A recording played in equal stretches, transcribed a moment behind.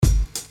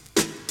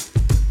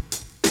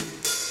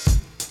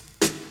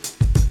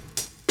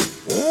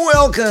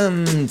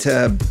Welcome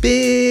to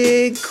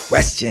Big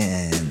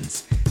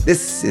Questions.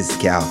 This is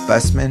Cal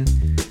Fussman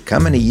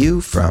coming to you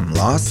from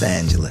Los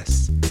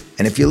Angeles.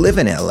 And if you live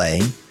in LA,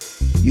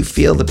 you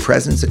feel the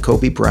presence of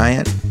Kobe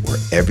Bryant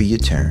wherever you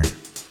turn.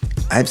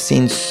 I've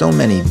seen so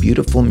many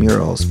beautiful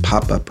murals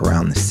pop up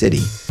around the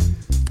city.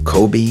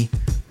 Kobe,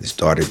 his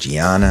daughter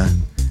Gianna,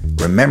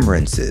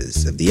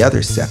 remembrances of the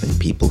other 7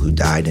 people who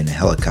died in a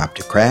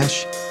helicopter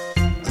crash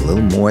a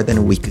little more than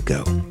a week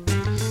ago.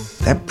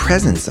 That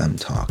presence I'm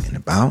talking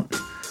about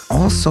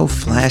also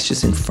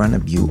flashes in front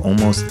of you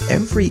almost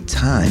every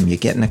time you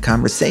get in a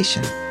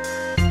conversation.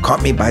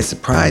 Caught me by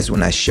surprise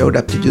when I showed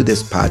up to do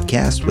this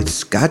podcast with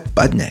Scott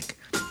Budnick,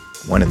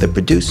 one of the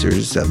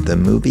producers of the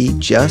movie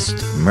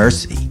Just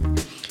Mercy.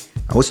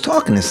 I was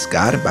talking to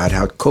Scott about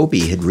how Kobe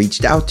had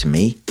reached out to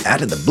me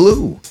out of the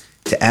blue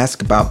to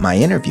ask about my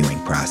interviewing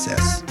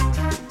process.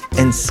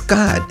 And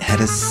Scott had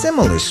a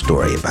similar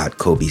story about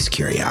Kobe's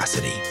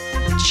curiosity.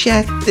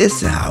 Check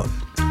this out.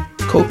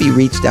 Kobe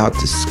reached out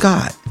to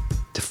Scott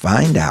to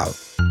find out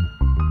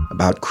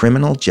about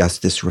criminal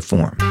justice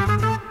reform.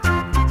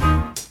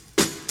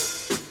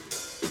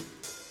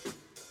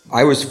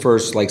 I was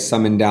first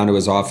summoned down to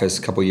his office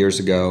a couple years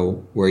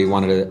ago where he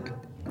wanted to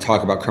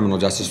talk about criminal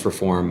justice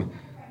reform.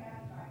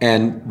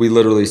 And we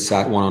literally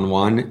sat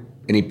one-on-one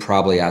and he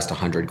probably asked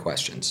 100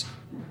 questions.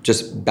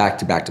 Just back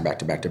to back.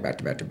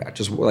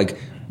 Just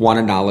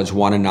wanted knowledge,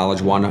 want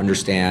to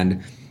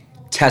understand,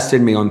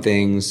 tested me on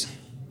things,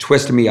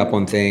 twisted me up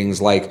on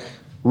things,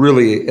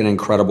 really an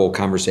incredible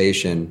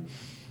conversation.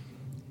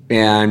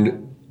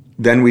 And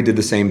then we did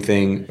the same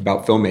thing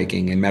about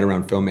filmmaking and met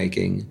around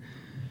filmmaking.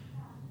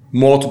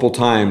 Multiple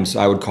times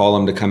I would call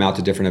him to come out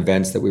to different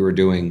events that we were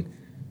doing.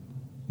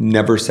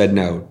 Never said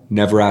no,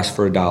 never asked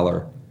for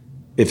 $1.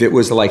 If it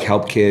was to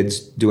help kids,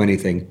 do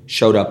anything,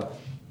 showed up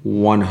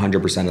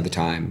 100% of the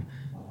time.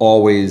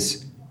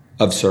 Always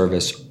of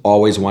service,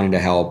 always wanting to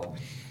help.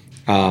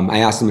 I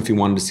asked him if he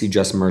wanted to see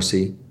Just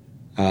Mercy.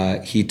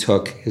 He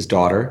took his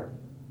daughter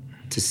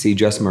to see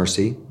Just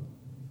Mercy.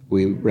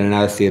 We ran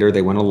out of theater,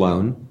 they went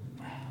alone.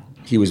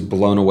 He was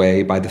blown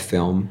away by the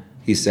film.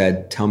 He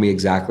said, "Tell me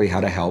exactly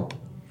how to help."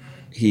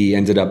 He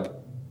ended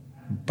up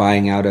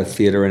buying out a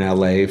theater in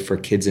LA for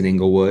kids in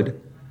Inglewood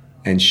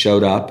and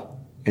showed up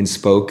and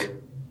spoke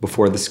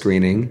before the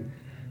screening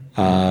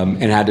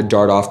and had to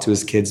dart off to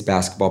his kids'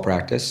 basketball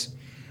practice.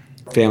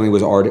 Family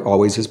was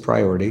always his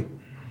priority,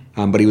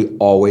 but he would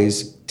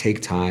always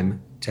take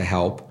time to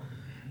help.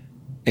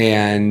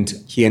 And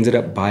he ended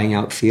up buying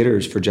out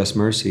theaters for Just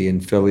Mercy in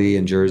Philly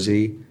and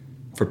Jersey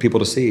for people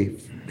to see.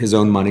 His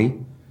own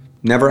money.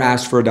 Never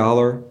asked for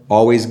 $1,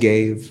 always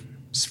gave,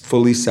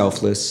 fully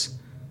selfless.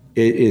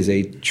 It is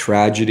a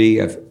tragedy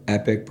of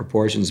epic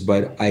proportions,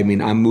 but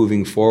I'm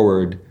moving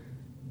forward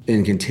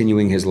in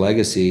continuing his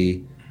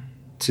legacy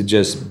to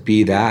just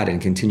be that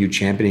and continue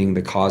championing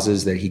the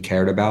causes that he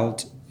cared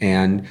about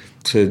and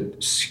to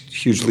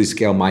hugely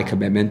scale my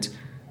commitment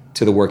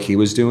to the work he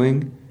was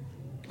doing.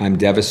 I'm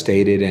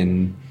devastated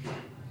and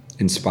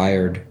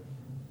inspired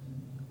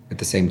at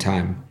the same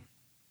time.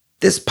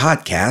 This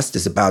podcast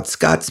is about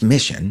Scott's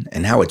mission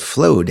and how it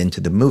flowed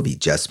into the movie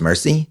Just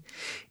Mercy.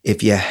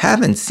 If you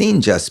haven't seen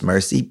Just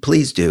Mercy,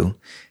 please do.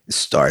 It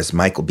stars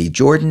Michael B.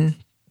 Jordan,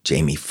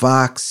 Jamie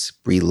Foxx,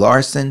 Brie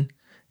Larson,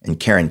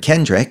 and Karen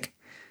Kendrick.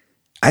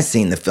 I've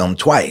seen the film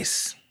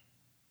twice.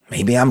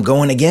 Maybe I'm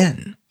going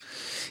again.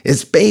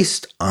 It's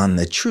based on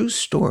the true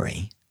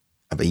story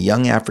of a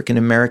young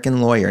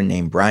African-American lawyer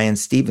named Bryan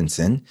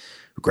Stevenson,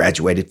 who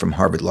graduated from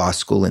Harvard Law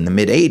School in the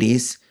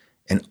mid-'80s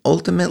and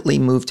ultimately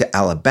moved to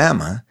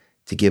Alabama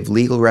to give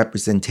legal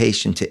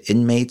representation to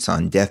inmates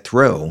on death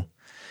row,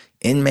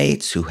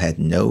 inmates who had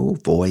no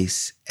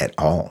voice at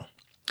all.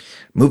 The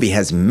movie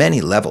has many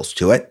levels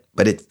to it,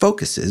 but it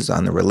focuses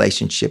on the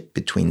relationship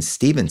between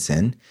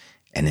Stevenson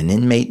and an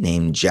inmate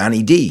named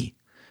Johnny D,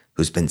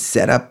 who's been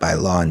set up by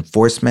law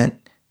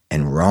enforcement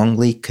and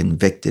wrongly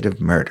convicted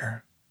of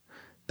murder.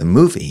 The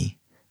movie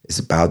is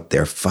about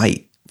their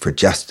fight for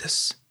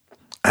justice.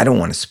 I don't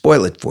want to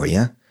spoil it for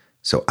you,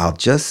 so I'll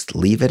just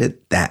leave it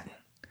at that.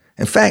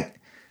 In fact,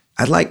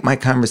 I'd like my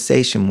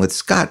conversation with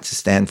Scott to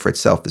stand for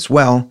itself as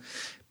well,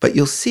 but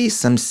you'll see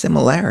some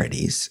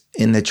similarities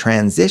in the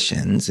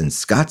transitions in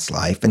Scott's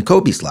life and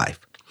Kobe's life.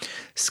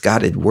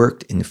 Scott had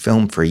worked in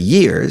film for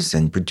years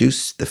and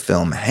produced the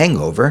film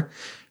Hangover,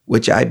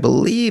 which I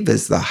believe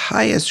is the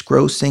highest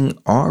grossing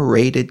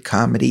R-rated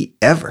comedy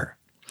ever.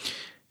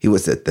 He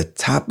was at the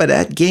top of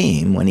that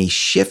game when he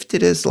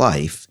shifted his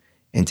life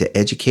into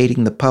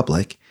educating the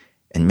public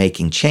and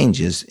making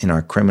changes in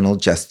our criminal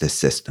justice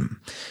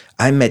system.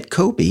 I met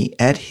Kobe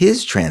at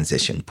his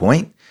transition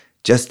point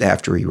just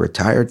after he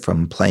retired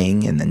from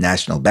playing in the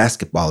National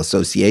Basketball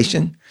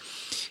Association.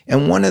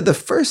 And one of the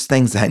first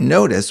things I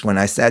noticed when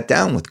I sat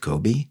down with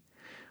Kobe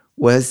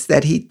was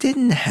that he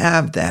didn't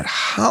have that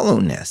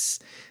hollowness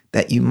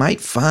that you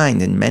might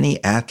find in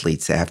many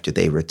athletes after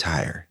they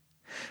retire.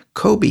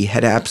 Kobe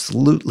had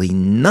absolutely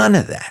none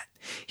of that.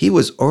 He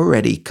was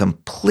already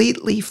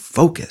completely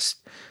focused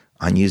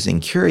on using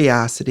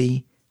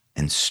curiosity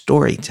and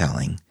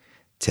storytelling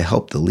to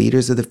help the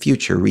leaders of the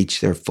future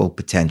reach their full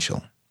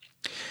potential.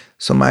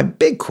 So my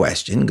big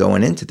question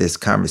going into this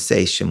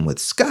conversation with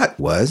Scott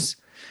was,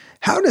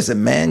 how does a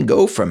man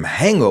go from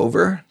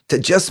Hangover to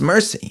Just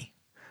Mercy?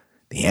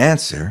 The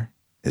answer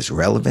is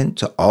relevant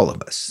to all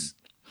of us.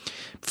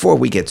 Before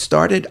we get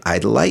started,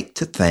 I'd like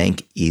to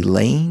thank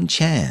Elaine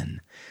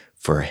Chan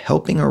for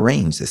helping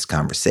arrange this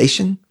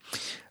conversation.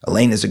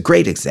 Elaine is a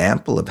great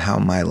example of how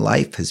my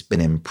life has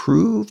been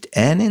improved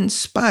and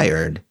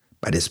inspired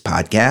by this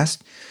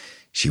podcast.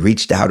 She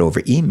reached out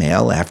over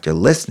email after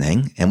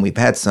listening, and we've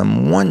had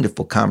some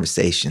wonderful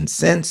conversations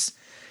since.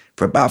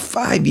 For about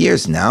 5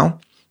 years now,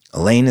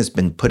 Elaine has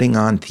been putting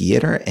on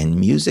theater and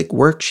music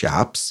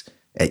workshops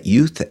at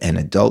youth and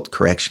adult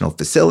correctional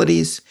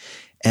facilities,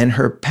 and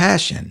her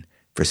passion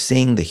for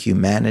seeing the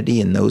humanity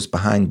in those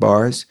behind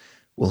bars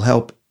will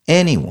help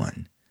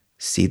anyone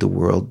see the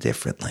world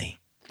differently.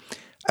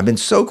 I've been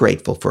so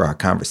grateful for our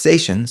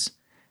conversations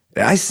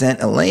that I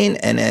sent Elaine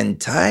an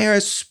entire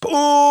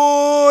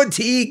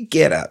sporty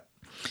getup.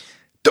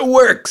 The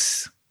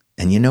works.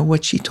 And you know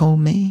what she told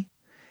me?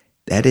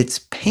 That it's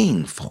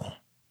painful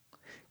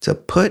to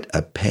put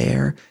a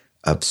pair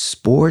of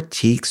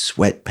Sportique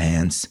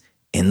sweatpants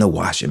in the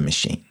washing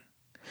machine.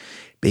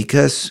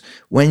 Because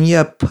when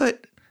you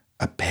put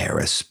a pair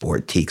of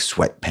Sportique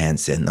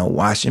sweatpants in the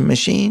washing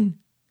machine,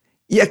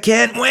 you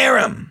can't wear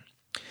them.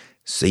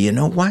 So you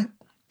know what?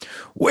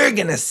 We're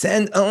going to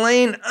send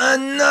Elaine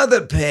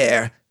another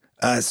pair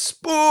of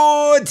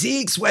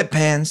Sportique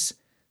sweatpants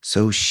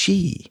so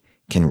she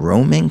can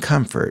roam in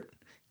comfort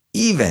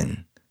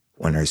even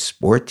when her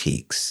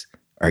Sportiques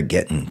are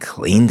getting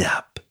cleaned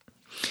up.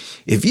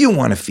 If you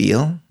want to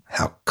feel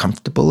how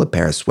comfortable a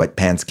pair of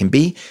sweatpants can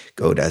be,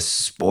 go to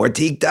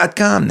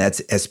Sportique.com.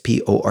 That's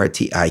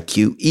SPORTIQE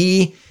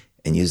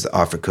and use the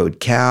offer code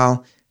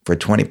CAL for a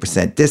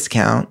 20%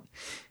 discount.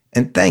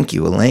 And thank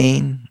you,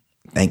 Elaine.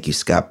 Thank you,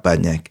 Scott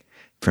Budnick,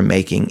 for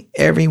making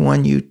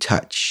everyone you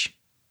touch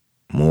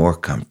more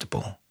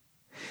comfortable.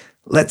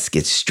 Let's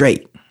get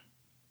straight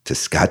to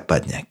Scott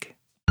Budnick.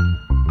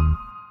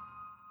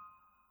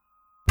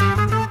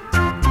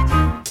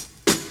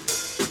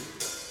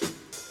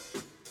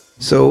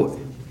 So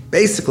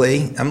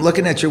basically, I'm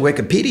looking at your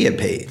Wikipedia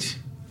page,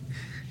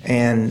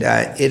 and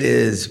it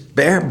is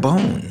bare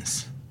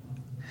bones.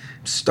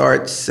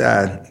 Scott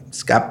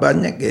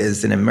Budnick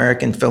is an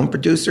American film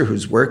producer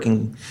whose work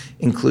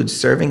includes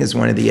serving as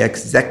one of the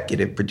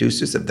executive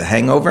producers of The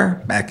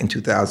Hangover back in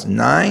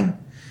 2009,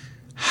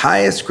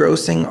 highest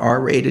grossing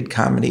R-rated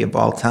comedy of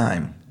all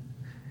time.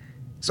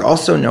 He's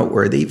also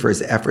noteworthy for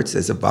his efforts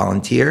as a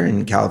volunteer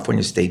in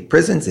California state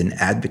prisons in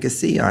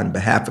advocacy on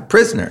behalf of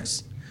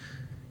prisoners.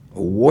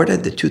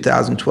 Awarded the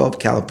 2012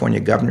 California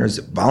Governor's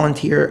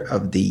Volunteer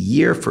of the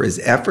Year for his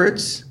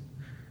efforts,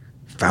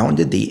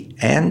 founded the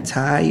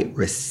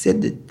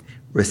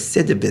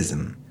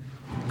Anti-Recidivism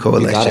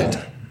Coalition. You got it.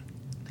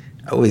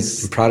 I'm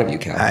proud of you,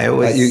 Cal. I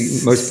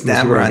always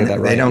stammer on it.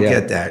 Right. They don't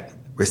get that.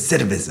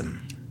 Recidivism.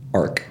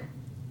 ARC.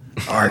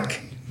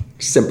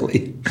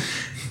 Simply.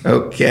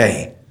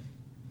 Okay.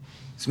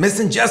 It's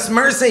missing Just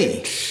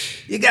Mercy.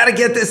 You got to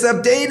get this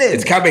updated.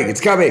 It's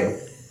coming.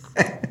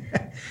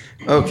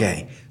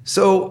 Okay.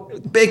 So,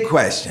 big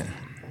question.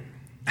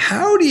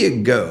 How do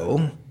you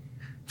go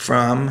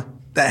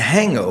from The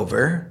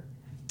Hangover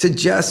to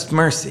Just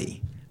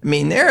Mercy? I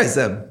mean, there is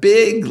a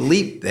big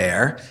leap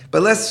there,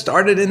 but let's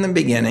start it in the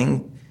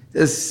beginning.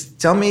 Just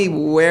tell me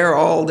where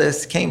all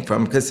this came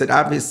from, because it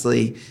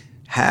obviously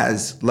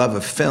has love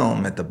of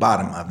film at the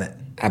bottom of it.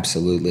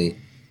 Absolutely.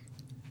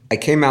 I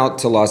came out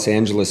to Los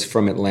Angeles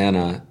from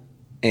Atlanta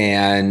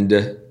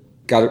and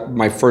got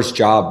my first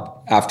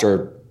job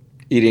after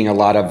eating a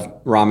lot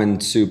of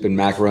ramen soup and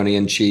macaroni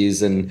and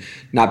cheese and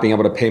not being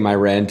able to pay my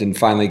rent, and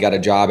finally got a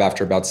job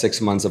after about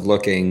 6 months of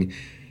looking.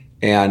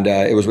 And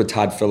it was with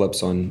Todd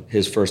Phillips on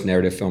his first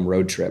narrative film,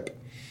 Road Trip.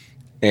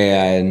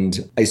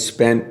 And I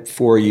spent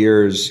 4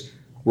 years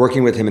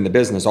working with him in the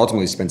business,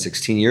 ultimately spent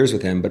 16 years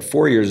with him. But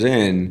 4 years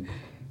in,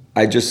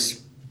 I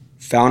just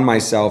found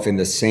myself in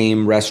the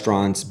same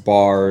restaurants,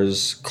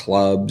 bars,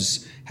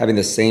 clubs, having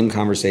the same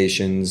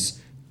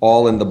conversations,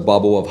 all in the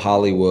bubble of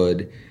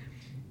Hollywood.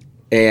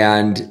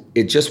 And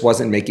it just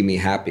wasn't making me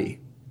happy,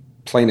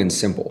 plain and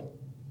simple.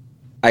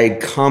 I had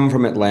come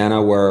from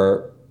Atlanta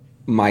where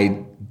my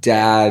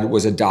dad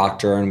was a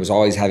doctor and was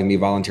always having me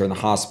volunteer in the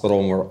hospital,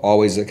 and we're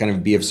always a kind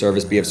of be of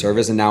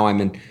service. And now I'm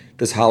in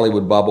this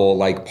Hollywood bubble,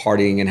 like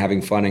partying and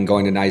having fun and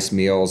going to nice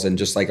meals and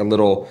just like a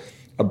little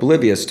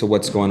oblivious to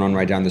what's going on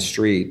right down the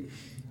street.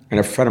 And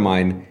a friend of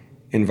mine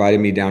invited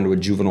me down to a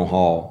juvenile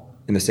hall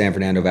in the San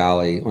Fernando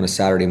Valley on a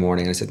Saturday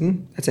morning. And I said,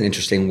 that's an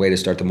interesting way to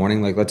start the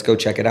morning. Like, let's go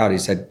check it out. He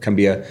said, come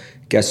be a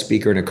guest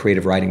speaker in a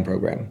creative writing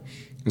program.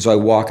 And so I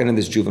walk into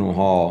this juvenile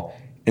hall,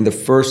 and the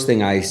first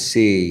thing I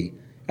see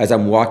as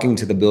I'm walking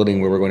to the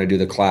building where we're going to do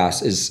the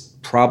class is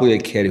probably a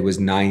kid who was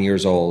 9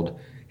 years old,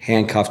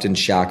 handcuffed and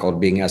shackled,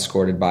 being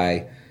escorted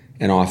by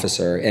an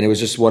officer. And it was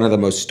just one of the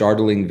most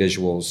startling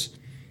visuals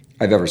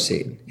I've ever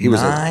seen. He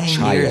was a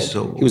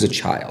child. He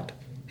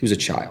was a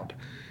child.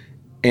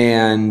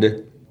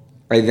 And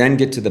I then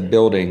get to the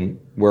building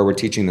where we're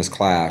teaching this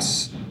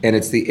class, and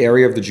it's the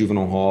area of the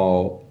juvenile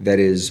hall that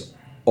is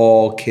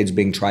all kids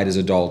being tried as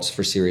adults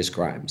for serious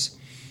crimes.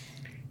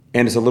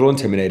 And it's a little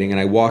intimidating, and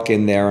I walk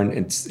in there, and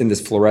it's in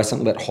this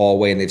fluorescent lit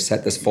hallway, and they've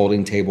set this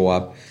folding table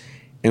up,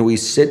 and we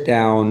sit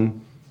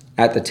down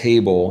at the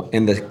table,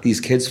 and these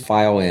kids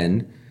file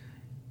in,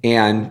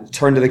 and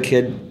turn to the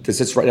kid that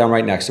sits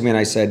right next to me, and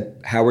I said,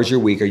 "How was your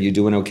week? Are you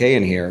doing okay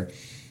in here?"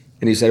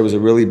 And he said, "It was a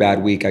really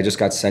bad week. I just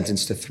got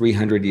sentenced to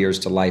 300 years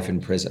to life in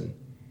prison."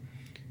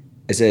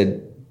 I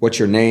said, "What's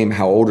your name?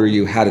 How old are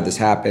you? How did this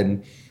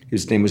happen?"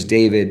 His name was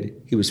David.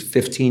 He was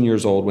 15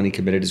 years old when he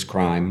committed his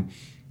crime.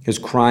 His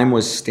crime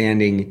was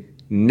standing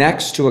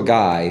next to a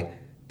guy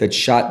that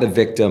shot the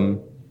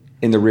victim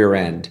in the rear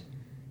end.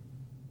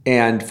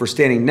 And for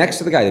standing next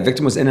to the guy, the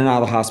victim was in and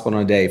out of the hospital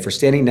in a day, for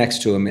standing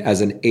next to him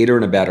as an aider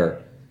and abetter,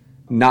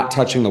 not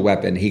touching the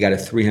weapon, he got a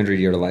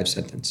 300-year to life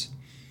sentence.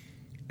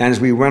 And as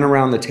we went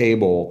around the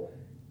table,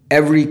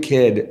 every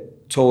kid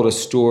told a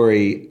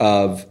story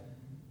of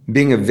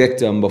being a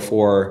victim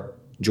before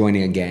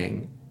joining a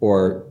gang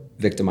or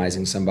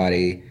victimizing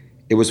somebody.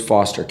 It was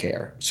foster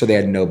care, so they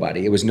had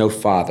nobody. It was no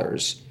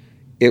fathers.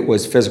 It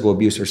was physical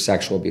abuse or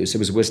sexual abuse. It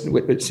was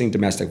witnessing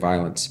domestic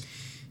violence.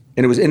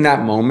 And it was in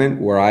that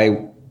moment where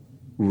I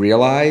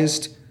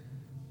realized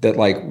that,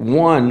 like,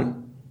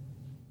 one,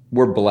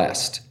 we're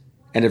blessed.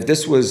 And if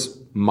this was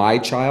my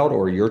child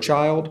or your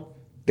child,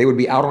 they would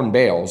be out on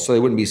bail, so they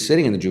wouldn't be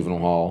sitting in the juvenile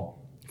hall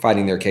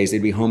fighting their case.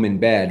 They'd be home in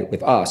bed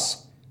with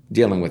us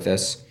dealing with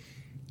this.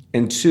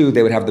 And two,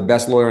 they would have the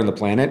best lawyer on the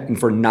planet. And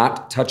for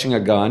not touching a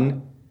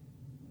gun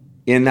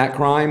in that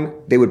crime,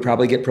 they would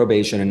probably get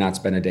probation and not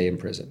spend a day in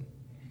prison.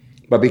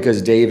 But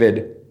because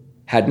David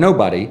had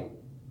nobody,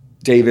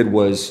 David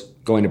was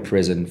going to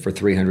prison for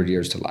 300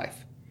 years to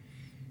life.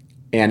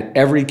 And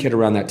every kid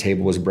around that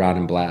table was brown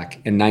and black.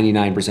 And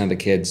 99% of the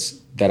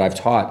kids that I've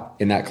taught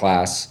in that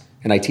class,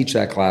 and I teach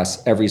that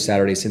class every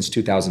Saturday since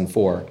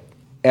 2004,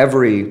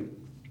 every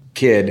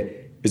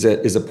kid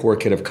is a poor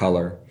kid of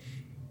color.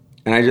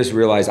 And I just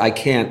realized I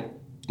can't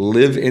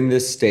live in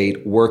this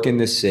state, work in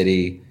this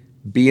city,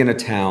 be in a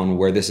town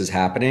where this is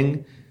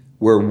happening,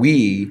 where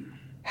we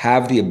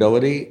have the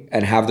ability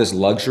and have this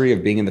luxury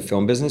of being in the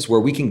film business, where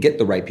we can get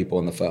the right people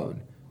on the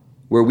phone,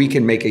 where we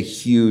can make a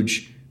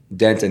huge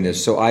dent in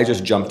this. So I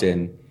just jumped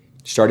in,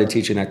 started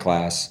teaching that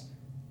class,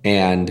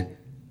 and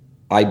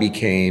I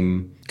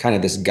became kind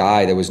of this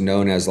guy that was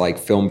known as like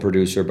film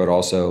producer, but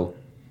also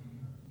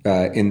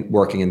in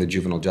working in the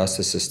juvenile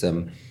justice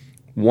system.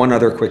 One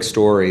other quick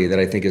story that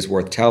I think is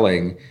worth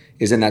telling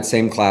is in that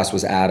same class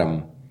was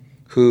Adam,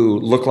 who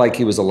looked like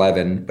he was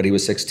 11, but he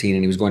was 16,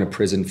 and he was going to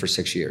prison for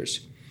 6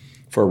 years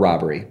for a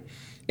robbery.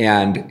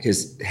 And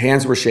his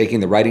hands were shaking.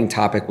 The writing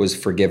topic was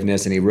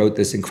forgiveness, and he wrote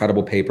this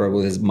incredible paper.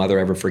 Will his mother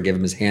ever forgive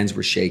him? His hands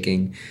were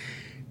shaking.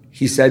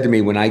 He said to me,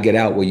 "When I get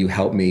out, will you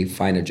help me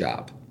find a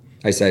job?"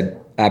 I said,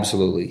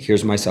 "Absolutely.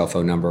 Here's my cell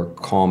phone number.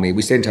 Call me."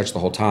 We stayed in touch the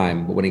whole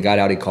time, but when he got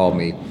out, he called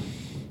me.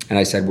 And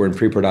I said, "We're in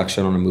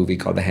pre-production on a movie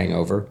called The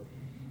Hangover.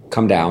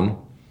 Come down.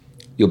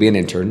 You'll be an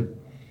intern."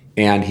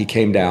 And he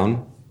came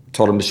down,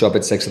 told him to show up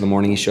at 6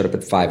 a.m. He showed up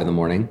at 5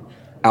 a.m,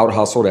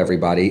 out-hustled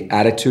everybody,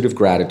 attitude of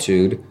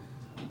gratitude.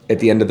 At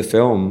the end of the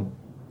film,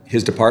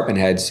 his department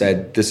head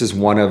said, "This is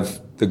one of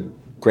the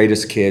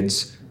greatest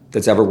kids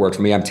that's ever worked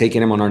for me. I'm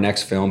taking him on our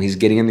next film. He's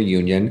getting in the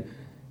union."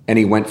 And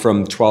he went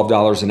from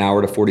 $12 an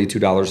hour to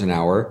 $42 an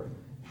hour.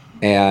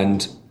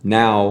 And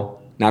now,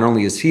 not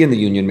only is he in the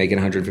union making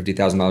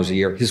 $150,000 a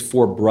year, his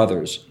 4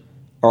 brothers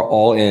are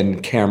all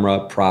in camera,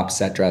 prop,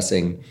 set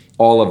dressing,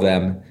 all of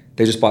them.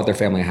 They just bought their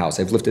family a house.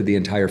 They've lifted the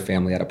entire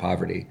family out of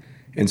poverty.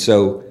 And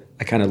so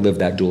I kind of lived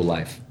that dual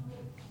life.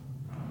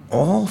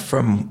 All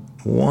from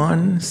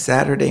one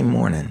Saturday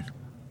morning.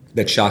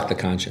 That shocked the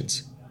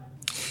conscience.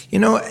 You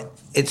know,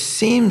 it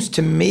seems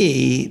to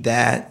me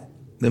that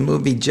the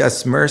movie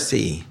Just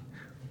Mercy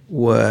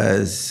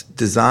was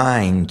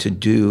designed to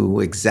do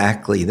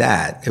exactly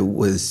that. It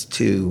was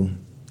to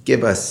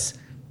give us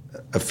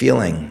a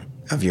feeling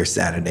of your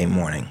Saturday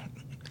morning.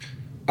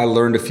 I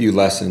learned a few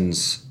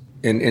lessons,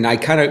 and I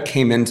kind of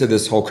came into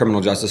this whole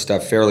criminal justice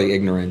stuff fairly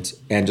ignorant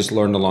and just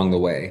learned along the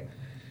way.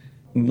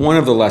 One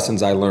of the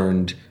lessons I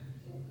learned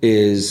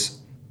is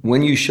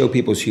when you show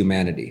people's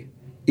humanity,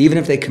 even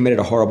if they committed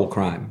a horrible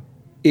crime,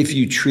 if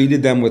you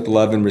treated them with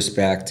love and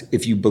respect,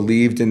 if you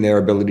believed in their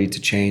ability to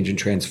change and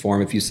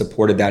transform, if you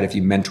supported that, if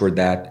you mentored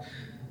that,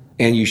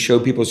 and you show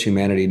people's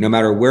humanity, no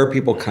matter where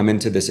people come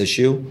into this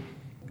issue,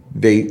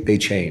 they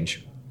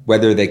change.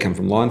 Whether they come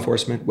from law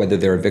enforcement, whether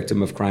they're a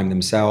victim of crime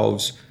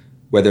themselves,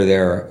 whether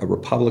they're a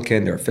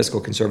Republican, they're a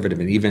fiscal conservative,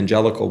 an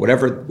evangelical,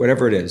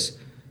 whatever it is,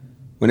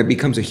 when it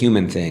becomes a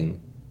human thing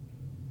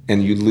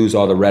and you lose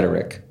all the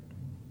rhetoric,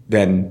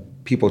 then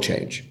people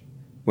change.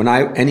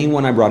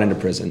 Anyone I brought into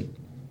prison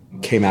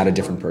came out a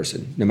different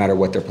person, no matter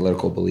what their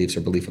political beliefs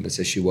or belief on this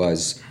issue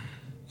was.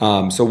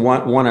 So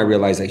one, I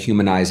realized that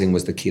humanizing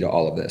was the key to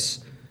all of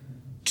this.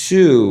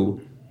 2,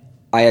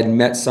 I had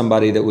met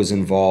somebody that was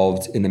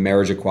involved in the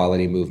marriage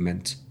equality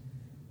movement.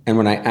 And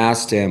when I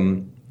asked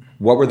him,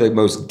 what were the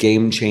most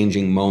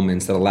game-changing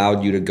moments that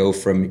allowed you to go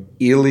from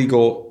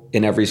illegal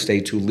in every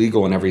state to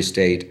legal in every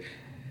state,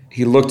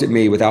 he looked at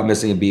me without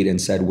missing a beat and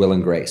said, Will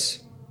and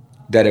Grace.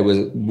 That it was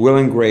Will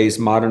and Grace,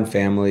 Modern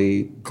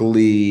Family,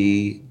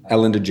 Glee,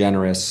 Ellen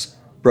DeGeneres,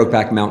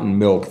 Brokeback Mountain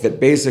Milk, that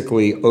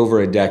basically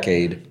over a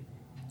decade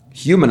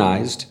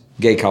humanized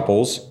gay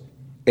couples.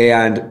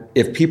 And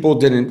if people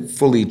didn't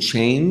fully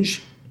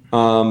change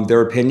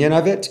their opinion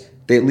of it,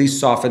 they at least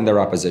softened their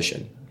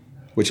opposition,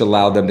 which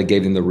allowed them to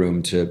give them the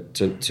room to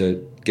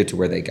get to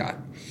where they got.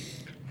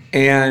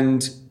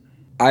 And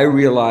I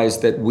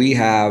realized that we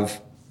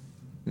have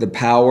the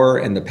power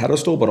and the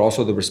pedestal, but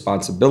also the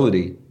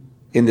responsibility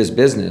in this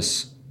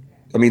business.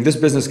 I mean, this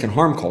business can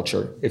harm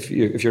culture if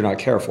you're not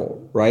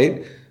careful,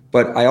 right?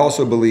 But I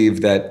also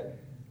believe that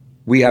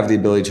we have the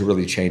ability to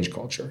really change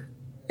culture.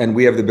 And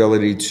we have the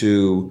ability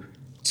to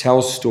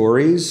tell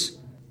stories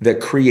that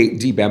create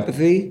deep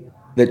empathy,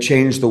 that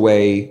change the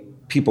way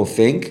people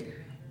think.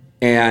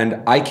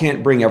 And I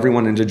can't bring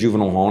everyone into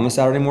juvenile hall on a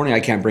Saturday morning. I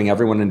can't bring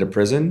everyone into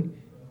prison,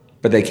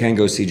 but they can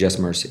go see Just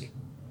Mercy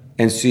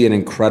and see an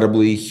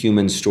incredibly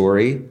human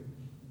story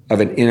of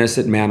an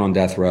innocent man on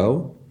death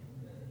row,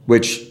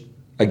 which,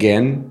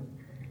 again,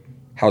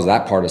 how's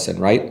that partisan,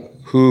 right?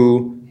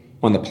 Who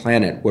on the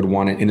planet would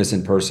want an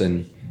innocent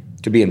person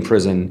to be in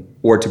prison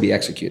or to be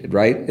executed,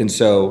 right? And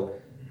so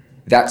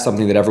that's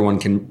something that everyone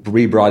can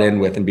be brought in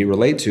with and be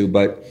related to.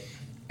 But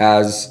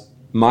as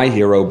my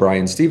hero,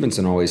 Bryan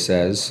Stevenson, always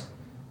says,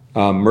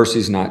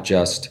 mercy's not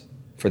just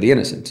for the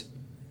innocent.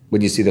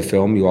 When you see the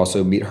film, you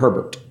also meet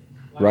Herbert,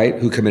 right,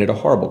 who committed a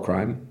horrible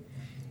crime.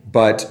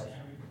 But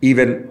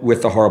even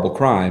with the horrible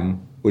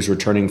crime, was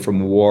returning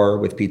from war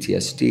with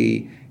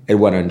PTSD and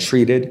went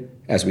untreated,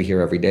 as we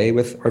hear every day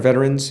with our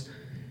veterans.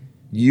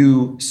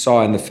 You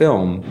saw in the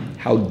film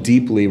how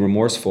deeply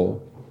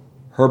remorseful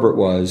Herbert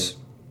was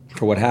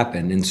for what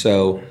happened. And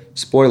so,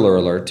 spoiler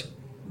alert,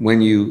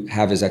 when you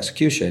have his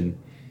execution,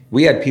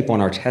 we had people on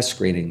our test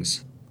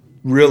screenings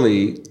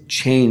really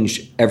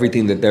change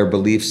everything that their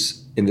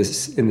beliefs in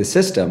the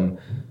system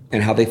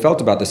and how they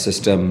felt about the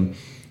system,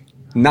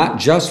 not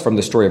just from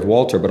the story of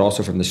Walter, but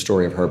also from the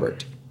story of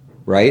Herbert,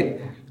 right?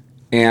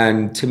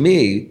 And to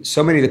me,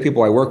 so many of the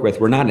people I work with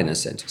were not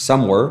innocent.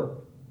 Some were,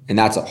 and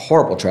that's a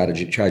horrible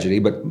tragedy,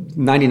 but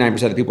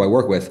 99% of the people I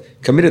work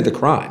with committed the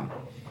crime.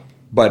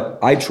 But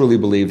I truly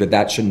believe that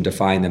that shouldn't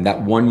define them.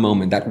 That one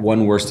moment, that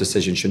one worst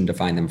decision shouldn't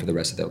define them for the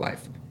rest of their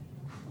life.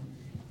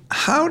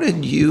 How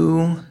did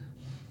you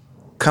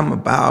come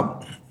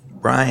about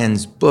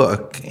Bryan's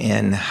book,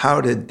 and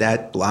how did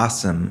that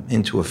blossom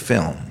into a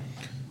film?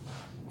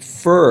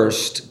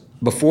 First,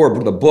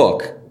 before the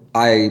book,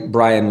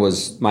 Bryan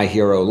was my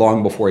hero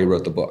long before he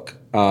wrote the book.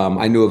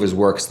 I knew of his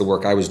works, the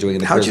work I was doing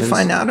in the prisons. How'd you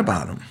find out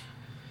about him?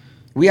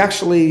 We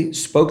actually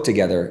spoke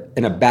together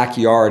in a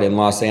backyard in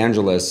Los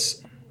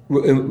Angeles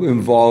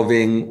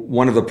involving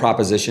one of the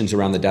propositions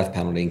around the death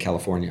penalty in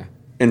California.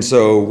 And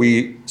so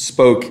we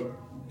spoke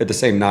at the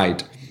same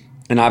night.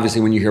 And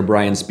obviously when you hear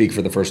Bryan speak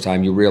for the first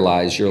time, you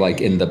realize you're like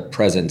in the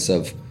presence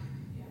of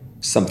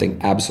something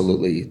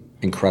absolutely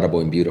incredible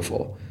and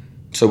beautiful.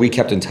 So we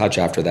kept in touch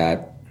after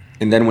that.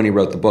 And then when he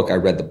wrote the book, I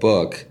read the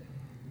book.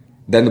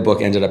 Then the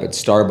book ended up at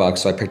Starbucks,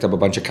 so I picked up a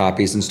bunch of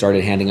copies and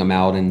started handing them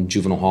out in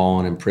juvenile hall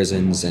and in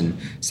prisons and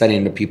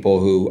sending them to people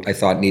who I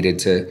thought needed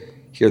to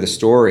hear the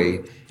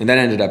story. And then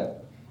ended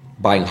up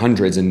buying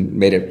hundreds and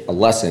made it a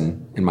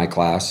lesson in my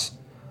class.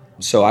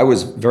 So I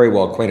was very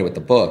well acquainted with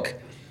the book.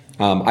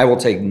 I will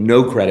take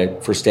no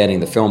credit for standing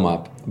the film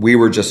up. We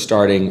were just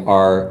starting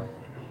our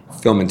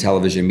film and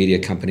television media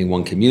company,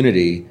 One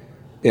Community,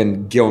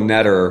 and Gil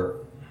Netter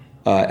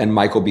and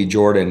Michael B.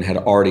 Jordan had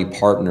already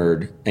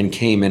partnered and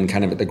came in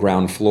kind of at the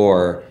ground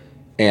floor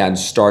and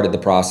started the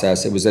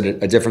process. It was at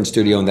a different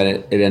studio, and then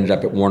it ended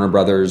up at Warner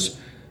Brothers.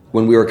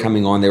 When we were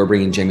coming on, they were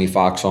bringing Jamie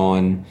Foxx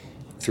on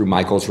through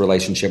Michael's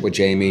relationship with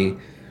Jamie.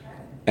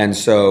 And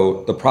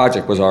so the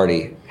project was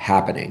already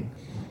happening.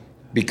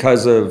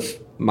 Because of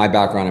my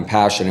background and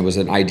passion, it was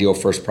an ideal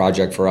first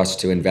project for us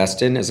to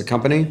invest in as a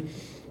company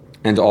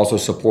and to also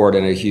support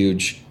in a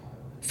huge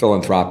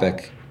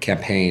philanthropic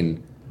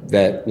campaign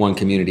that One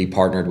Community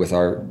partnered with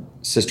our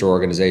sister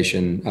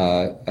organization,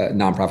 a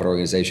nonprofit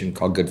organization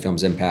called Good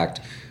Films Impact,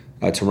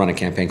 to run a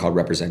campaign called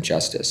Represent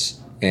Justice.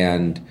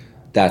 And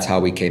that's how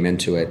we came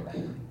into it.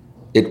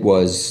 It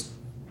was,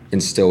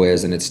 and still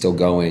is, and it's still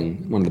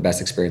going, one of the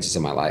best experiences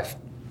of my life.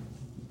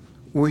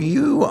 Were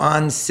you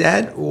on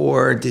set,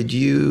 or did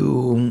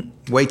you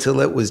wait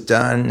till it was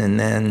done and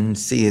then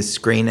see a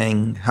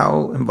screening?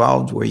 How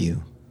involved were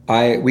you?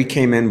 We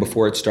came in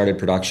before it started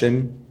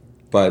production,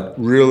 but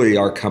really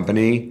our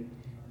company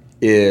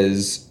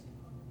is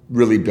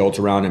really built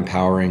around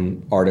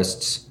empowering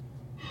artists.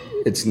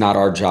 It's not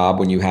our job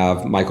when you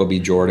have Michael B.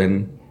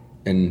 Jordan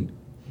and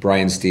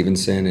Bryan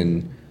Stevenson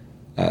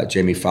and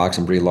Jamie Foxx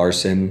and Brie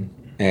Larson,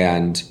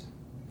 and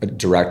a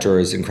director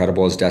as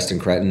incredible as Destin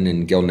Cretton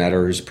and Gil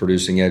Netter who's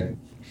producing it.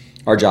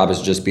 Our job is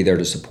to just be there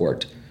to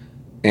support.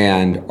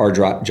 And our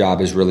job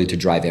is really to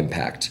drive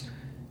impact.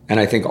 And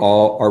I think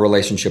all our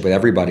relationship with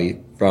everybody,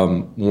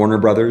 from Warner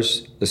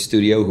Brothers, the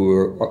studio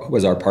who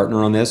was our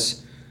partner on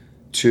this,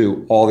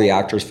 to all the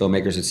actors,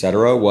 filmmakers, et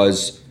cetera,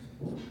 was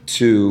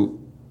to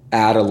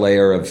add a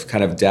layer of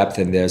kind of depth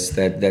in this,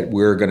 that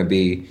we're going to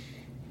be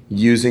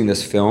using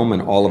this film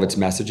and all of its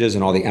messages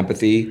and all the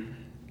empathy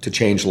to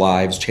change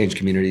lives, change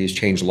communities,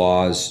 change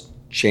laws,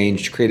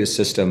 create a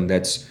system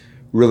that's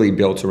really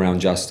built around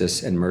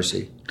justice and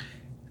mercy.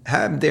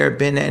 Have there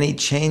been any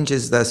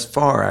changes thus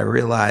far? I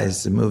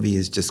realize the movie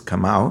has just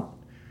come out,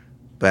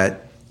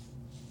 but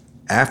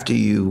after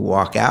you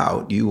walk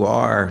out, you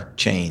are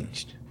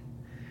changed.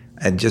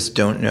 I just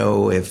don't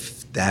know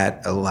if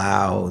that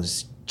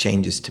allows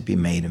changes to be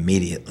made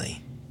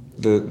immediately.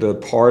 The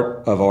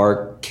part of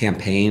our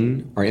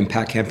campaign, our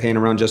impact campaign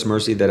around Just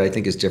Mercy, that I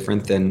think is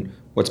different than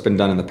what's been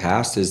done in the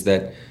past is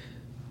that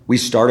we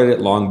started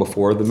it long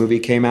before the movie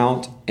came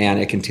out,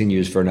 and it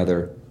continues for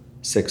another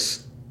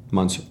 6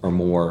 months or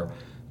more.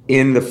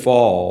 In the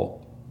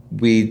fall,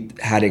 we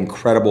had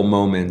incredible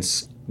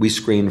moments. We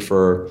screened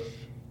for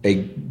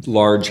a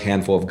large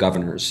handful of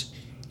governors,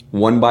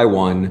 one by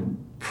one,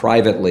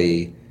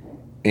 privately,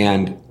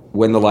 and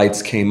when the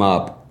lights came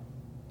up,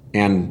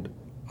 and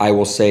I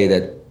will say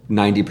that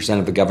 90%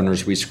 of the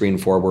governors we screened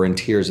for were in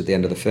tears at the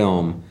end of the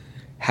film,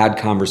 had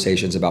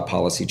conversations about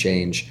policy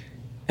change,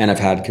 and have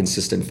had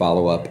consistent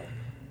follow-up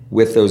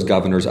with those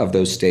governors of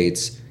those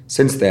states.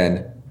 Since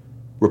then,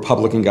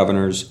 Republican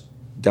governors,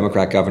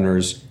 Democrat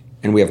governors,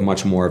 and we have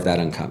much more of that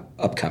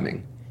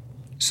upcoming.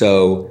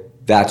 So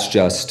that's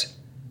just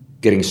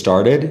getting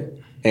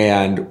started,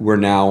 and we're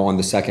now on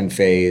the second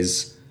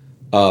phase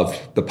of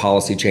the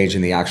policy change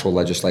and the actual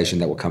legislation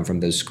that will come from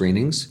those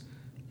screenings.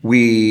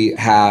 We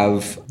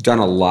have done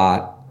a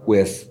lot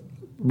with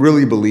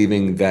really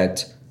believing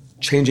that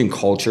changing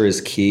culture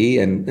is key,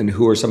 and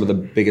who are some of the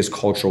biggest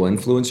cultural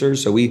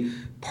influencers. So we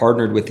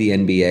partnered with the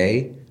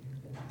NBA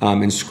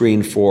and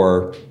screened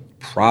for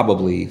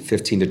probably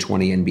 15 to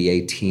 20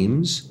 NBA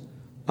teams,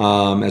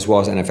 as well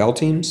as NFL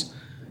teams,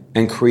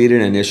 and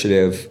created an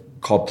initiative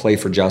called Play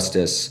for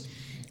Justice,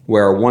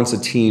 where once a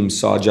team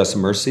saw Just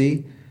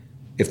Mercy,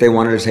 if they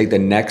wanted to take the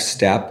next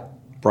step,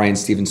 Bryan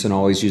Stevenson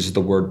always uses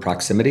the word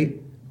proximity,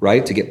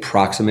 right? To get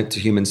proximate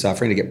to human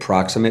suffering, to get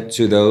proximate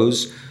to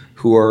those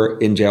who are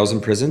in jails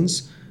and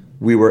prisons.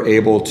 We were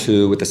able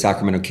to, with the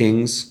Sacramento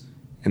Kings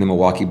and the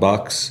Milwaukee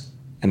Bucks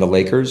and the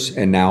Lakers,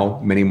 and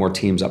now many more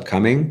teams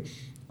upcoming,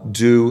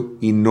 do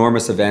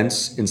enormous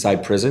events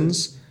inside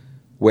prisons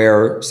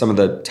where some of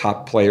the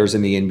top players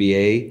in the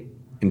NBA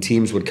and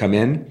teams would come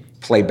in,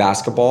 play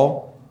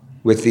basketball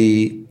with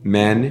the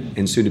men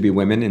and soon to be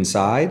women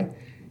inside,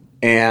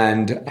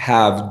 and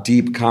have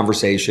deep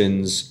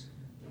conversations,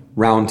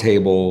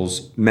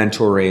 roundtables,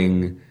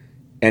 mentoring,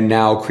 and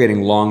now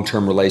creating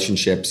long-term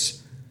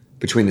relationships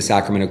between the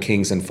Sacramento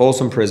Kings and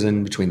Folsom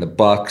Prison, between the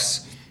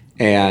Bucks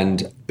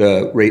and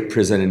the rape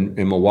prison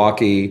in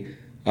Milwaukee,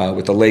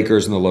 with the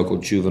Lakers and the local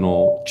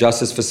juvenile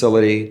justice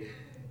facility,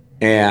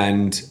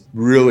 and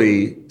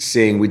really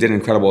seeing, we did an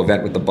incredible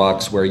event with the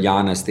Bucks where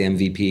Giannis, the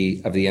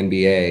MVP of the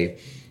NBA,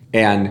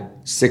 and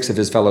 6 of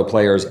his fellow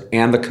players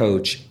and the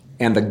coach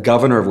and the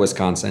governor of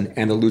Wisconsin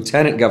and the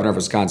lieutenant governor of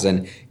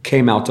Wisconsin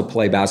came out to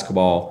play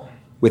basketball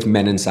with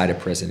men inside a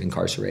prison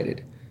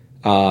incarcerated.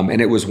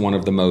 And it was one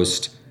of the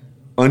most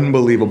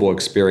unbelievable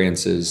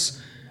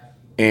experiences.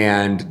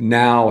 And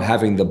now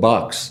having the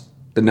Bucks,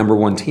 the number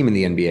one team in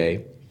the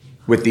NBA,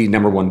 with the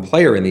number one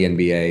player in the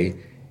NBA,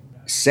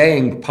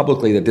 saying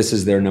publicly that this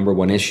is their number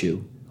one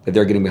issue, that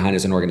they're getting behind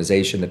as an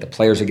organization, that the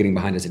players are getting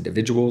behind as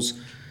individuals,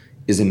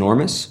 is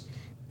enormous.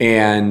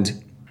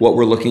 And what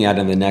we're looking at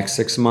in the next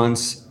 6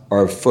 months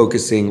are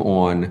focusing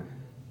on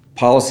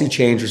policy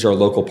change with our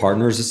local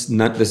partners. This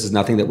is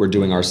nothing that we're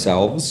doing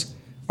ourselves.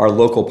 Our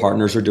local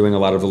partners are doing a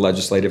lot of the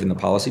legislative and the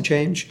policy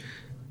change.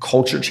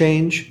 Culture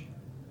change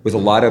with a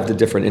lot of the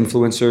different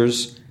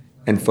influencers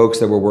and folks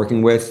that we're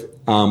working with.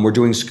 We're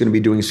going to be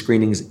doing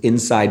screenings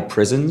inside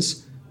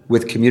prisons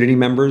with community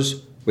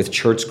members, with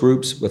church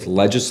groups, with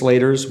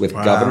legislators, with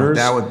governors.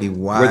 That would be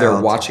wild. Where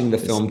they're watching the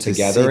film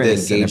together and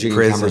engaging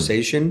in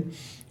conversation.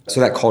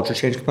 So that culture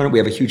change component, we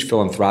have a huge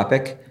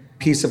philanthropic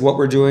piece of what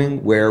we're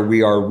doing where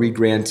we are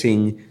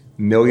regranting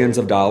millions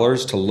of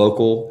dollars to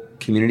local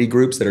community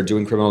groups that are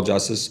doing criminal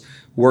justice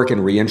work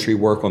and reentry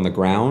work on the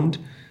ground.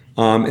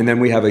 And then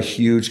we have a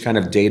huge kind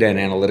of data and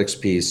analytics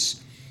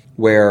piece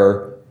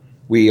where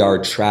we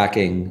are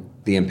tracking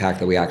the impact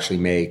that we actually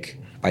make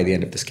by the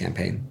end of this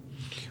campaign.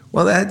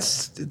 Well,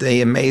 that's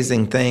the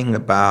amazing thing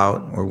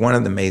about, or one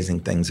of the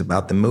amazing things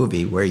about the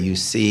movie, where you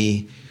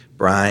see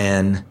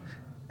Bryan,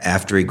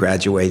 after he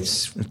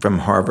graduates from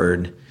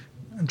Harvard,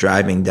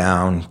 driving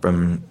down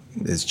from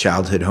his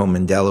childhood home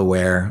in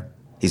Delaware.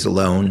 He's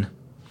alone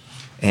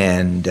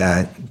and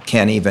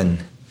can't even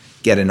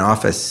get an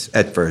office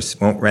at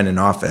first, won't rent an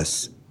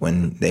office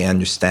when they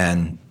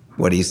understand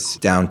what he's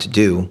down to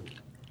do.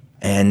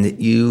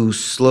 And you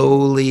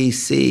slowly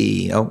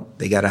see, oh,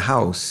 they got a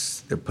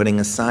house. They're putting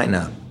a sign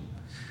up.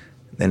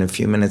 Then a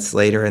few minutes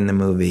later in the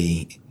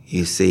movie,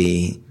 you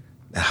see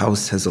the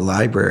house has a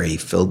library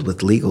filled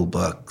with legal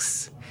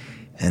books.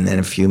 And then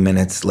a few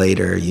minutes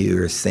later,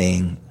 you're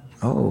saying,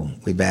 oh,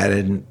 we've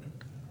added an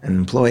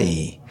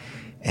employee.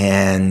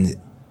 And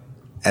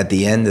at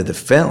the end of the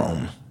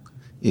film,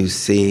 you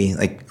see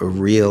like a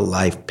real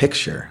life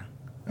picture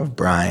of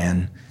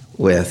Bryan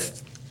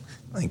with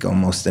like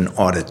almost an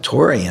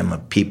auditorium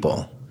of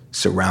people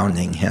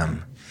surrounding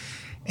him.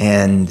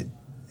 And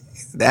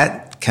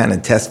that kind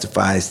of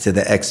testifies to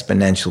the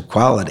exponential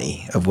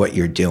quality of what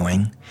you're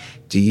doing.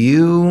 Do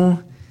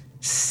you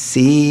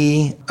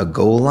see a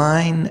goal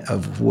line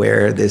of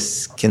where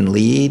this can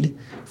lead?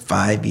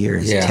 5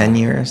 years, 10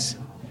 years?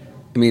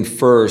 I mean,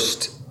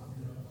 first,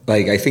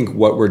 like, I think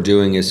what we're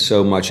doing is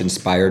so much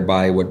inspired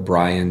by what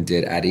Bryan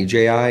did at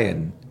EJI,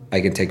 and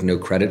I can take no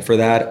credit for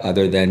that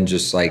other than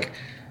just like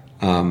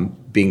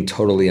being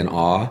totally in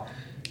awe.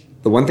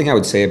 The one thing I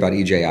would say about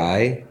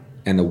EJI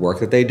and the work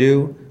that they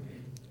do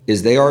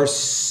is they are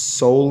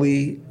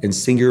solely and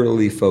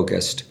singularly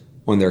focused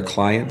on their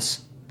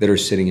clients that are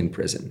sitting in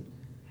prison.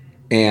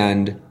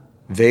 And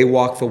they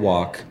walk the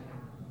walk.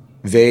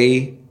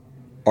 They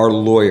are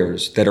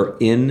lawyers that are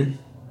in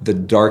the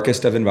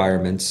darkest of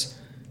environments,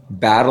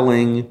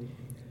 battling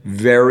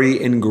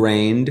very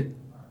ingrained,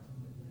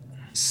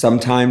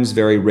 sometimes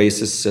very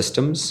racist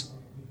systems,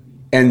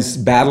 and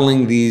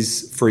battling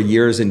these for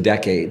years and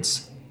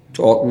decades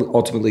to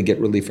ultimately get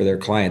relief for their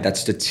client. That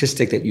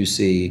statistic that you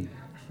see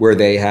where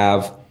they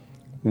have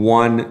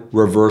won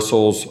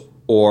reversals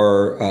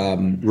or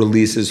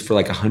releases for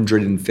like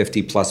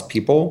 150 plus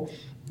people,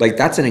 like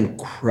that's an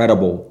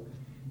incredible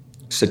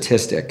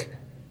statistic,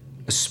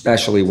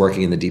 especially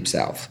working in the Deep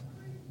South.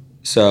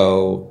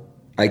 So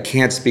I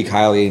can't speak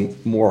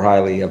more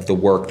highly of the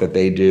work that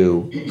they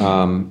do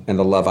and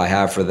the love I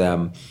have for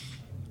them.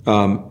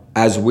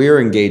 As we're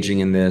engaging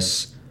in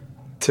this,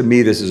 to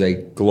me, this is a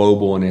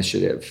global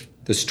initiative.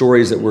 The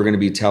stories that we're going to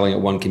be telling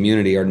at One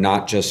Community are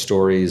not just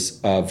stories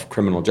of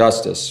criminal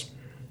justice.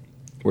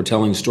 We're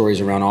telling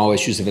stories around all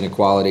issues of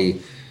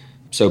inequality,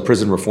 so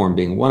prison reform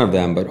being one of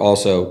them, but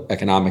also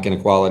economic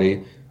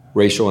inequality,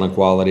 racial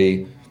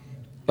inequality,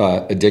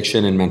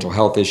 addiction and mental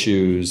health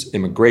issues,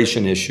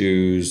 immigration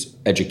issues,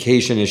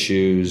 education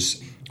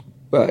issues,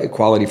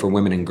 equality for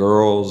women and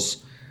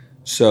girls.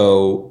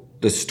 So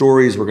the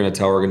stories we're going to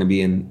tell are going to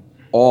be in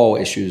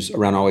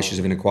around all issues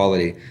of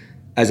inequality.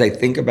 As I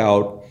think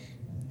about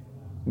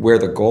where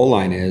the goal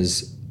line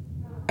is,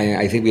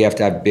 I think we have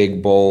to have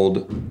big,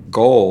 bold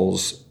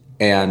goals.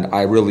 And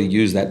I really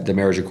use the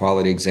marriage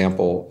equality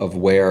example of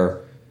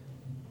where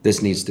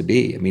this needs to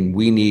be. I mean,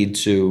 we need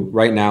to,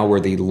 right now, we're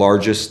the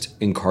largest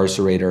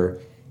incarcerator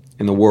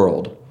in the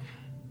world.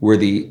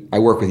 I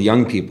work with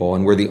young people,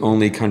 and we're the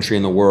only country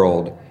in the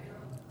world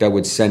that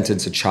would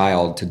sentence a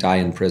child to die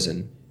in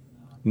prison.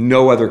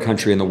 No other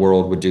country in the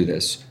world would do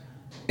this.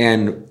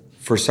 And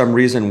for some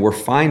reason, we're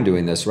fine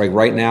doing this.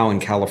 Right now in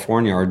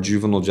California, our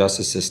juvenile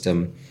justice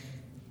system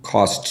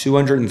costs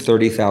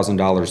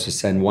 $230,000 to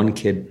send one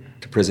kid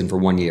to prison for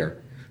 1 year.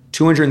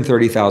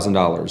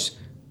 $230,000.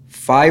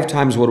 5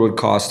 times what it would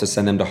cost to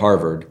send them to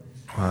Harvard.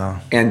 Wow.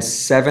 And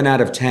 7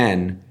 out of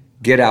 10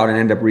 get out and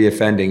end up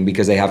reoffending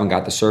because they haven't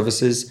got the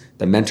services,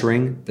 the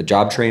mentoring, the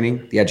job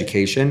training, the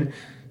education.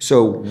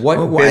 So why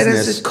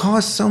does it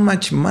cost so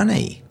much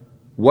money?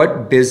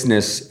 What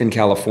business in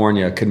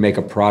California could make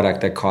a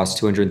product that costs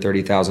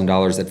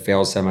 $230,000 that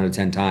fails 7 out of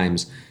 10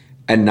 times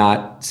and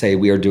not say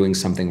we are doing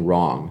something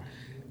wrong?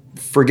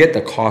 Forget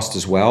the cost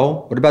as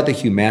well. What about the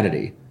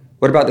humanity?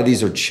 What about that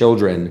these are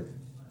children?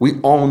 We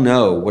all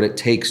know what it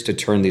takes to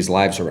turn these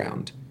lives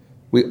around.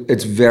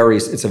 It's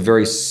a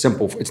very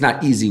simple, it's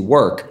not easy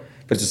work,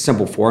 but it's a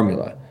simple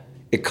formula.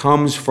 It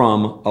comes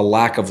from a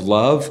lack of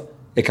love.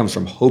 It comes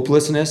from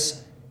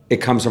hopelessness. It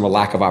comes from a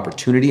lack of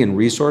opportunity and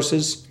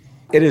resources.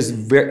 It is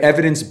very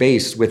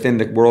evidence-based within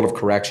the world of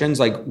corrections,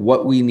 like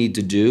what we need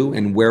to do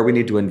and where we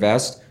need to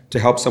invest to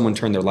help someone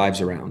turn their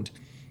lives around.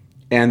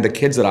 And the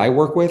kids that I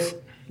work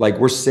with, like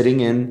we're sitting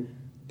in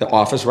the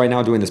office right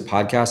now doing this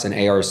podcast in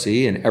ARC,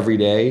 and every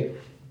day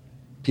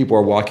people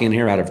are walking in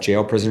here out of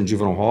jail, prison, and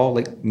juvenile hall.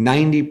 Like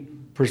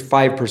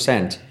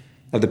 95%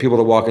 of the people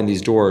that walk in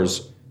these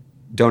doors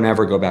don't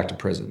ever go back to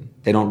prison.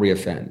 They don't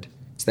reoffend.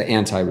 It's the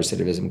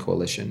Anti-Recidivism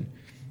Coalition.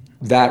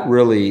 That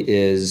really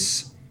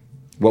is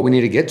what we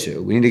need to get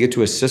to. We need to get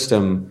to a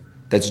system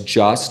that's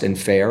just and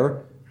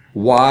fair.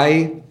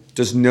 Why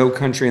does no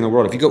country in the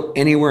world, if you go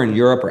anywhere in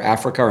Europe or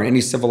Africa or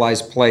any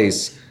civilized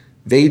place,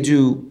 they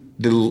do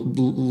the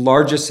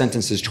largest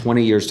sentence is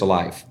 20 years to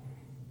life.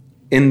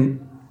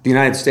 In the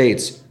United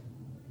States,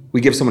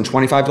 we give someone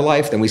 25 to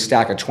life, then we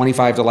stack a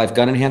 25 to life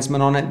gun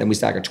enhancement on it, then we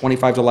stack a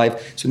 25 to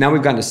life. So now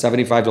we've gotten to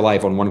 75 to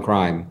life on one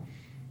crime.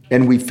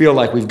 And we feel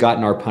like we've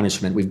gotten our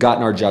punishment, we've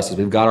gotten our justice,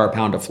 we've got our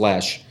pound of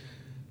flesh.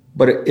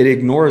 But it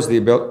ignores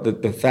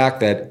the fact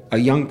that a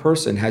young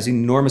person has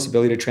enormous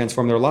ability to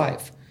transform their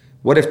life.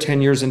 What if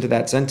 10 years into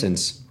that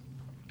sentence,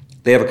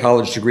 they have a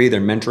college degree,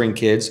 they're mentoring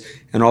kids,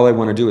 and all they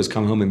want to do is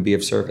come home and be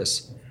of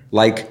service,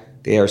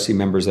 like the ARC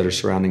members that are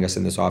surrounding us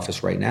in this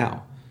office right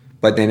now.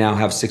 But they now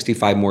have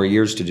 65 more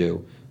years to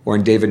do. Or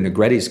in David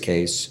Negretti's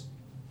case,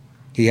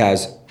 He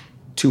has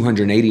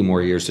 280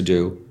 more years to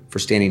do for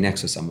standing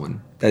next to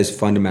someone. That is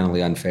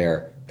fundamentally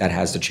unfair. That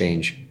has to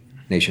change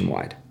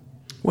nationwide.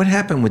 What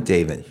happened with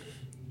David?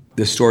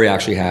 The story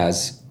actually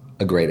has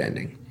a great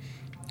ending.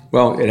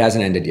 Well, it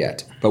hasn't ended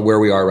yet, but where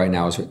we are right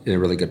now is in a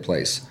really good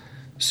place.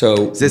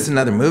 So, is this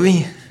another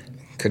movie?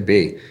 Could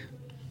be.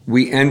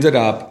 We ended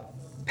up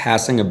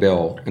passing a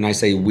bill, and I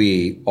say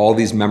we, all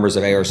these members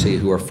of ARC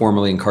who are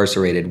formerly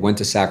incarcerated went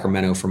to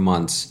Sacramento for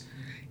months,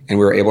 and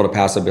we were able to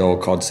pass a bill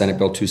called Senate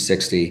Bill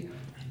 260,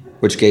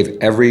 which gave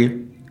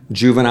every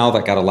juvenile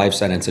that got a life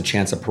sentence a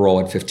chance of parole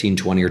at 15,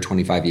 20, or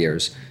 25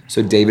 years.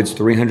 So David's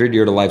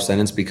 300-year to life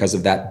sentence, because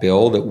of that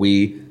bill that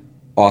we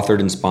authored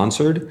and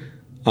sponsored,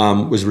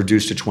 was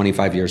reduced to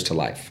 25 years to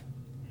life.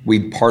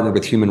 We partnered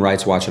with Human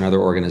Rights Watch and other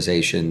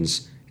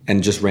organizations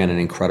and just ran an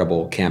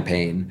incredible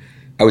campaign.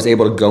 I was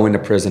able to go into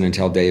prison and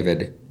tell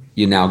David,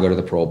 you now go to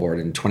the parole board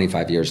in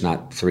 25 years,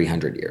 not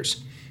 300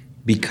 years.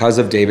 Because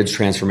of David's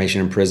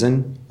transformation in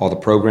prison, all the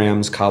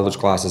programs, college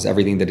classes,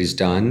 everything that he's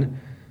done,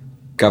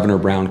 Governor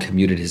Brown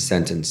commuted his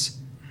sentence,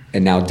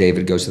 and now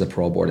David goes to the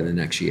parole board in the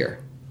next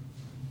year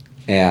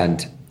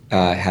and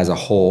has a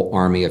whole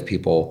army of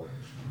people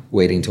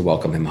waiting to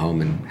welcome him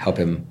home and help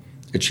him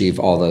achieve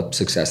all the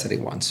success that he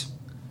wants.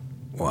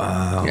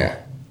 Wow. Yeah,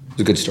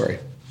 it's a good story.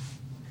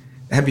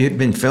 Have you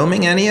been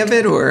filming any of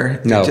it,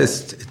 or no?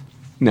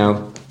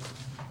 No.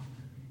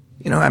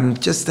 You know, I'm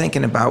just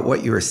thinking about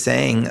what you were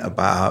saying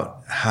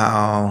about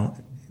how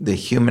the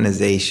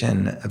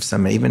humanization of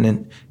somebody,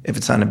 even if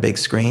it's on a big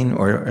screen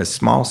or a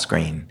small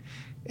screen,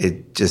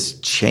 it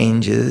just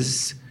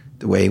changes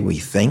the way we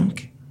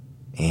think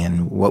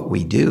and what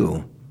we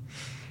do.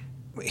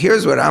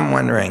 Here's what I'm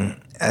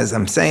wondering as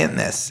I'm saying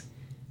this.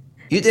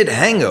 You did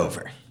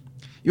Hangover.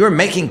 You were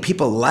making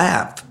people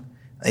laugh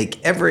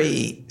like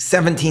every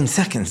 17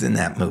 seconds in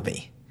that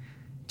movie.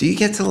 Do you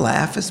get to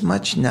laugh as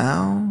much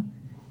now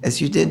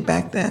as you did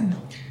back then?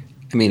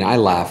 I mean, I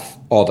laugh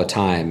all the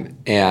time,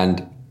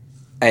 and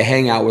I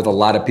hang out with a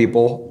lot of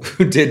people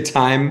who did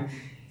time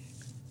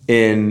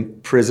in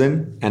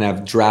prison and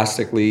have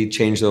drastically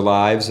changed their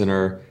lives and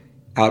are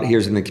out here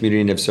in the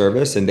community and of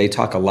service, and they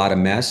talk a lot of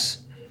mess.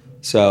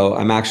 So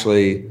I'm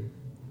actually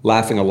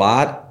laughing a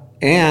lot,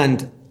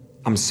 and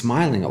I'm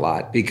smiling a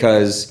lot,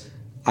 because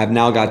I've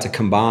now got to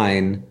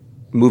combine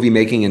movie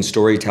making and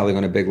storytelling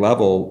on a big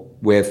level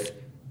with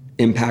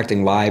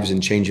impacting lives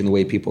and changing the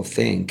way people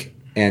think.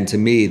 And to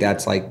me,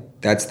 that's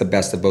the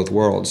best of both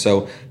worlds.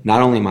 So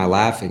not only am I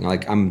laughing,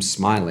 like I'm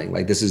smiling,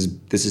 like this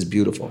is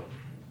beautiful.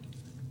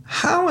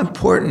 How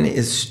important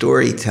is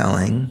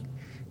storytelling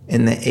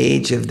in the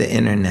age of the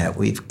internet?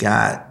 We've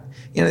got,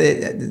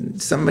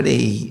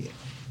 somebody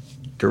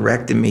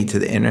directed me to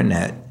the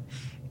internet,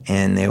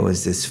 and there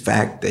was this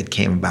fact that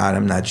came about.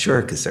 I'm not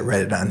sure because I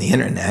read it on the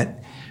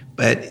internet,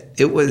 but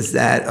it was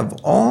that of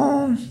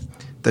all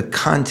the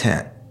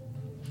content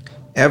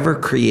ever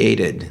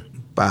created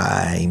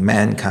by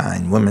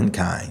mankind,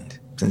 womankind,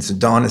 since the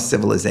dawn of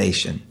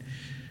civilization,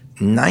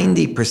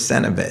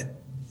 90% of it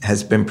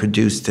has been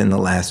produced in the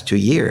last 2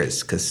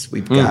 years, because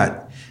we've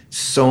got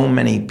so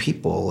many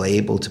people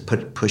able to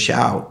push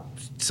out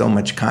so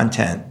much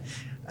content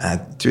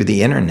through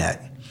the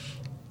internet.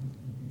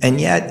 And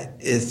yet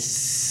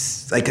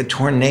it's like a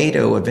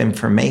tornado of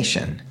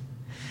information.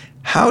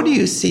 How do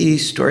you see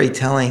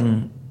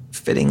storytelling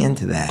fitting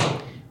into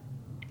that?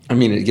 I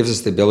mean, it gives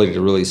us the ability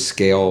to really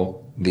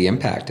scale the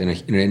impact in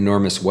an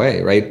enormous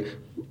way, right?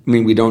 I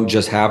mean, we don't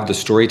just have the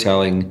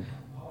storytelling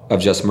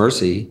of Just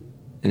Mercy,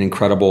 an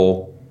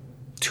incredible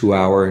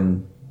 2-hour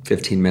and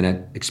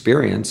 15-minute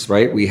experience,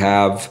 right? We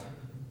have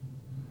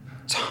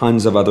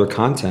tons of other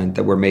content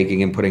that we're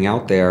making and putting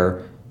out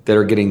there that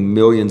are getting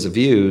millions of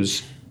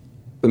views.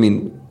 I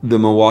mean, the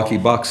Milwaukee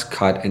Bucks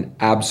cut an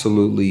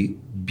absolutely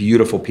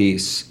beautiful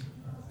piece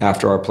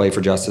after our play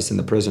for justice in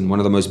the prison. One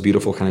of the most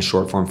beautiful kind of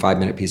short form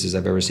 5-minute pieces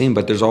I've ever seen.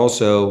 But there's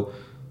also,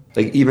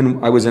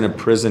 even I was in a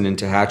prison in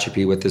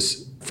Tehachapi with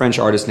this French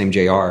artist named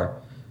JR,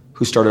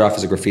 who started off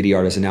as a graffiti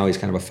artist, and now he's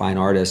kind of a fine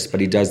artist, but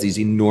he does these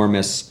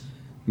enormous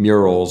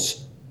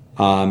murals.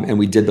 And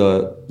we did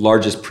the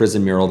largest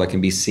prison mural that can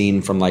be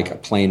seen from a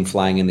plane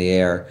flying in the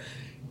air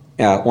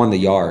on the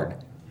yard.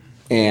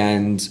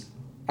 And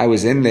I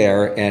was in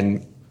there,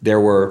 and there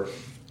were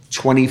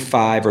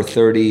 25 or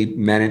 30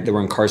 men that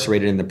were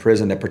incarcerated in the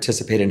prison that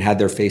participated and had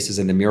their faces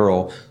in the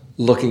mural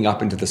looking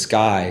up into the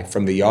sky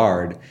from the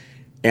yard.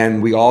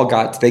 And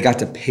they got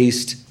to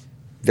paste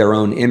their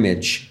own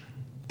image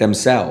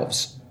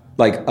themselves,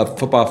 like a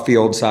football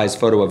field sized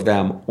photo of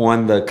them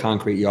on the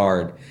concrete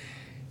yard.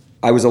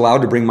 I was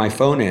allowed to bring my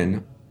phone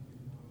in.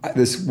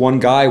 This one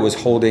guy was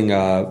holding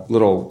a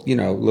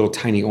little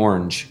tiny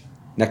orange,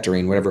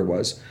 nectarine, whatever it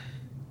was.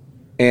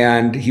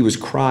 And he was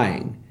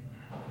crying.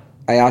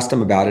 I asked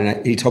him about it,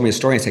 and he told me a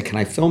story. I said, "Can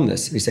I film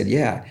this?" And he said,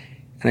 "Yeah."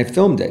 And I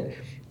filmed it.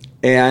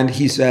 And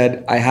he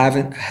said, "I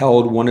haven't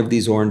held one of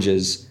these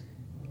oranges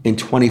in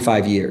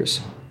 25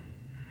 years.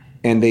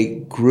 And they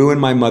grew in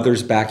my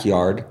mother's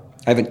backyard.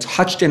 I haven't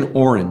touched an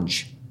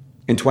orange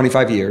in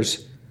 25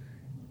 years.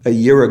 A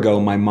year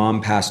ago, my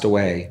mom passed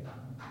away.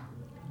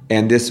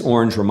 And this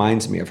orange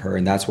reminds me of her,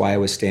 and that's why I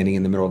was standing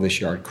in the middle of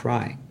this yard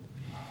crying.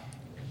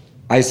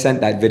 I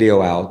sent that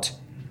video out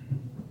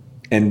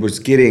and was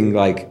getting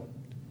like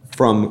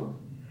from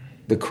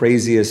the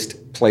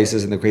craziest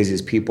places and the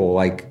craziest people,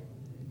 like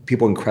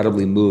people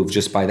incredibly moved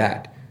just by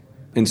that.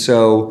 And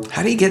so...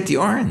 How do you get the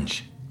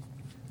orange?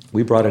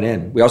 We brought it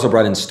in. We also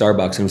brought in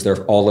Starbucks, and it was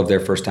all of their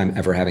first time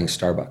ever having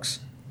Starbucks,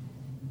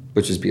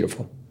 which is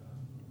beautiful.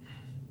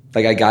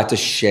 Like I got to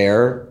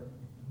share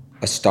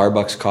a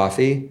Starbucks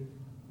coffee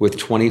with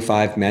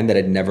 25 men that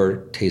had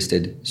never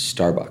tasted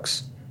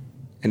Starbucks.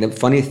 And the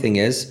funny thing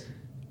is,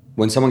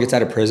 when someone gets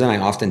out of prison, I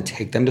often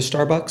take them to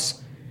Starbucks.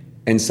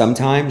 And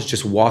sometimes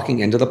just walking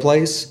into the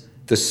place,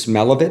 the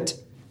smell of it,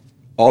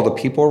 all the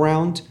people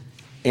around,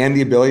 and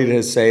the ability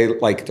to say,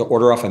 like, to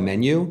order off a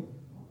menu,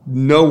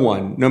 no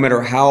one, no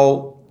matter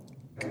how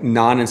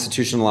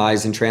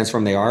non-institutionalized and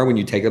transformed they are, when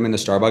you take them into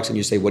Starbucks and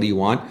you say, what do you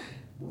want?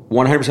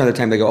 100% of the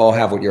time they go, oh, I'll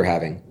have what you're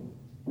having.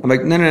 I'm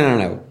like, no.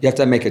 You have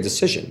to make a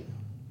decision.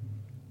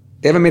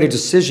 They haven't made a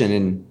decision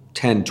in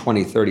 10,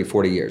 20, 30,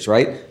 40 years,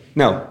 right?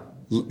 No,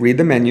 read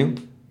the menu.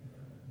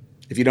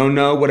 If you don't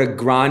know what a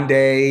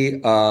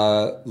grande,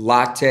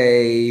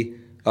 latte,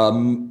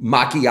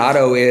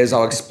 macchiato is,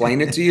 I'll explain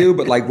it to you,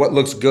 but like what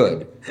looks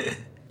good.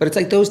 But it's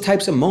like those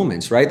types of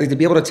moments, right? Like to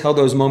be able to tell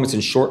those moments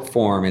in short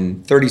form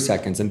in 30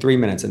 seconds and 3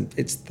 minutes, and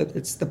it's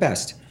the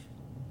best.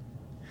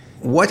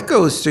 What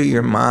goes through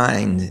your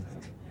mind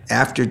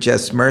after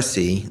Just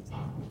Mercy?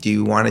 Do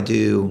you want to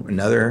do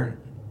another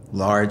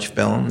large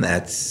film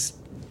that's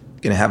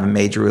going to have a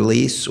major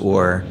release,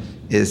 or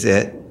is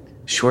it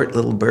short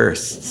little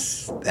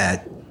bursts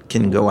that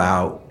can go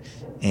out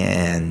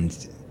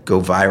and go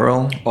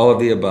viral? All of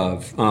the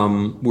above.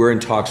 We're in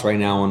talks right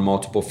now on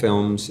multiple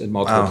films in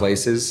multiple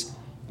places.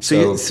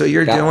 So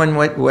you're doing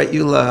what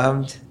you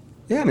loved.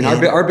 Yeah, I mean,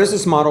 our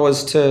business model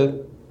is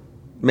to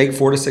make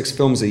 4 to 6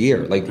 films a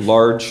year, like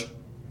large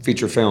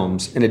feature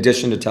films, in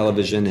addition to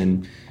television.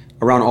 And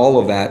around all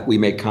of that, we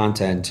make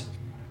content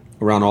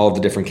around all of the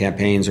different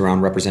campaigns,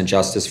 around Represent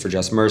Justice for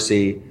Just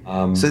Mercy.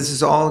 So this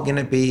is all going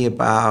to be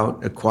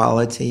about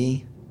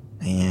equality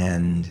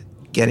and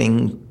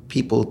getting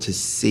people to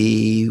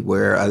see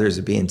where others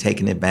are being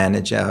taken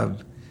advantage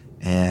of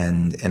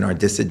and are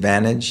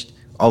disadvantaged.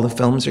 All the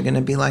films are going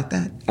to be like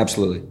that?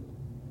 Absolutely.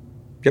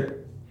 Yep.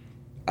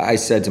 I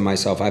said to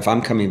myself, if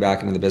I'm coming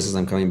back into the business,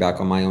 I'm coming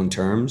back on my own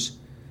terms.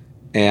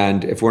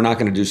 And if we're not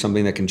going to do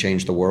something that can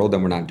change the world,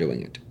 then we're not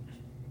doing it.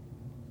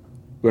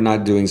 We're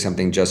not doing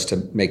something just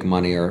to make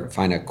money or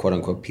find a quote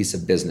unquote piece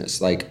of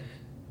business. Like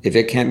if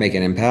it can't make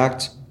an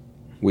impact,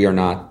 we're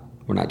not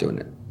doing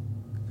it.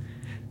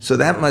 So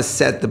that must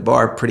set the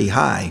bar pretty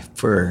high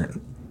for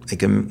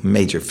like a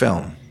major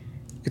film.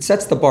 It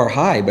sets the bar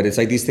high, but it's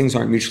like these things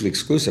aren't mutually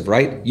exclusive,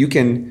 right? You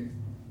can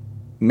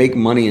make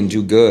money and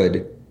do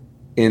good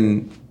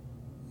in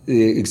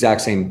the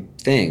exact same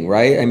thing,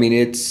 right? I mean,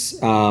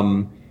 it's...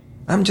 I'm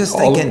just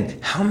thinking,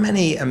 how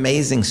many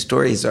amazing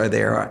stories are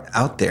there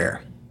out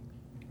there?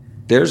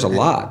 There's a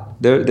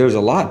lot. There's a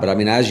lot. But I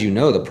mean, as you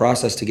know, the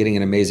process to getting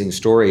an amazing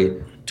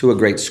story to a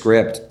great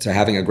script, to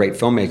having a great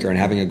filmmaker and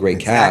having a great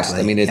cast,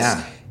 I mean,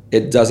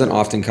 it doesn't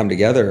often come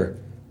together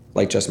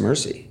like Just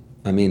Mercy.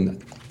 I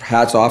mean,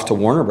 hats off to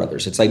Warner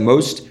Brothers. It's like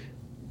most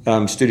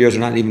studios are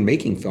not even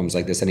making films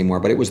like this anymore,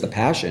 but it was the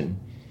passion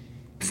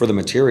for the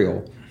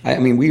material. I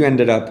mean, we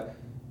ended up,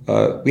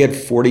 we had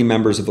 40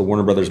 members of the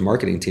Warner Brothers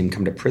marketing team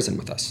come to prison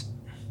with us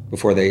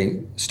before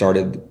they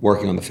started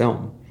working on the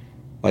film.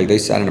 Like they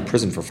sat in a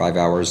prison for 5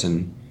 hours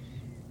and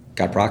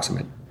got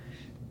proximate.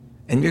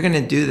 And you're going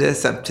to do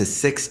this up to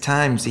 6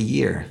 times a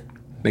year.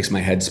 Makes my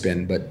head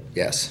spin, but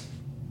yes,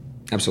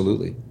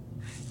 absolutely.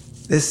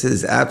 This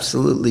is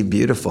absolutely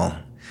beautiful.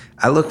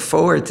 I look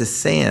forward to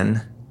seeing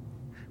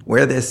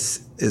where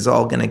this is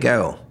all going to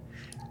go,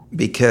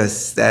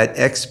 because that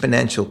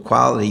exponential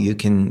quality, you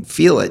can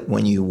feel it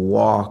when you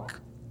walk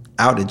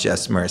out of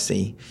Just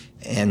Mercy.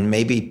 And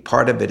maybe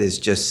part of it is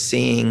just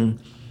seeing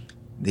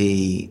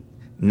the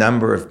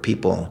number of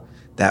people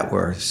that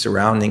were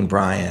surrounding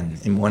Bryan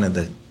in one of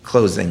the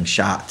closing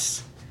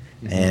shots.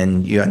 Mm-hmm.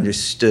 And you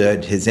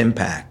understood his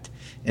impact.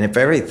 And if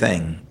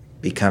everything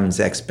becomes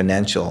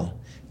exponential,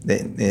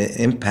 the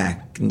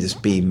impact can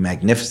just be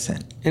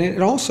magnificent. And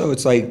it also,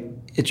 it's like,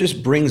 it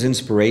just brings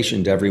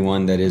inspiration to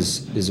everyone that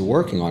is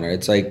working on it.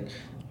 It's like,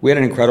 we had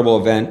an incredible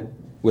event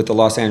with the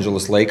Los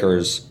Angeles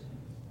Lakers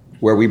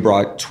where we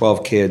brought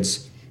 12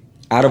 kids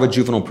out of a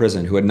juvenile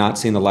prison who had not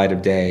seen the light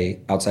of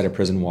day outside of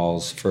prison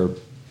walls for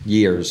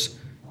years,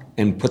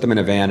 and put them in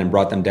a van and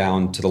brought them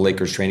down to the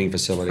Lakers training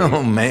facility.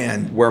 Oh,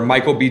 man. Where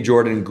Michael B.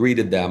 Jordan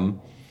greeted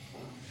them,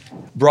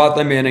 brought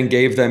them in and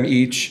gave them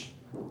each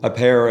a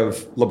pair of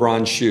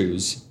LeBron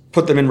shoes,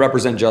 put them in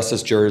Represent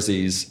Justice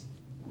jerseys,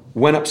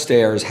 went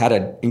upstairs, had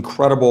an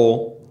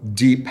incredible,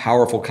 deep,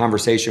 powerful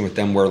conversation with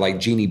them where like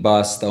Jeannie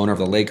Buss, the owner of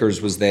the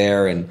Lakers, was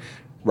there, and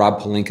Rob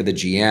Pelinka, the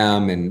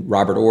GM, and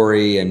Robert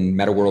Horry and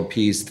Metta World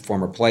Peace, the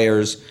former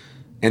players.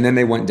 And then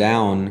they went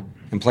down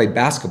and played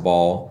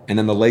basketball, and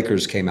then the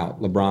Lakers came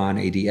out,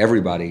 LeBron, AD,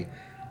 everybody,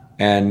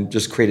 and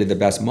just created the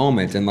best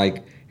moment. And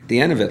like, At the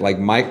end of it, like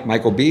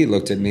Michael B.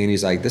 looked at me and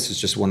he's like, this is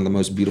just one of the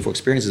most beautiful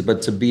experiences.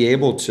 But to be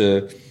able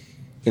to,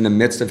 in the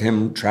midst of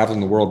him traveling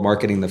the world,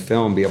 marketing the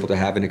film, be able to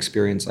have an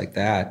experience like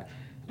that.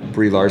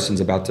 Brie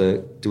Larson's about to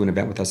do an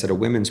event with us at a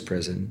women's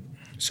prison.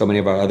 So many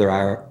of our other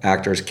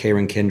actors,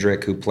 Karen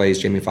Kendrick, who plays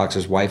Jamie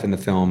Foxx's wife in the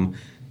film,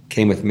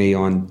 came with me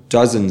on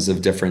dozens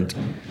of different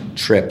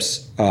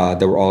trips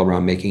that were all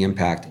around making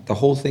impact. The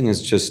whole thing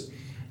is just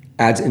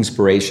adds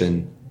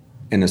inspiration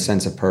and a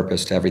sense of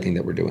purpose to everything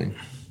that we're doing.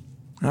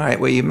 All right.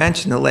 Well, you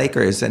mentioned the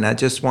Lakers, and I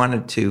just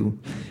wanted to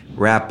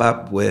wrap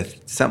up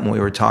with something we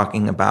were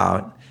talking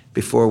about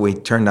before we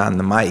turned on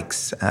the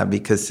mics,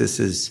 because this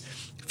is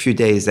a few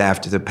days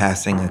after the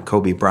passing of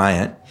Kobe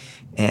Bryant.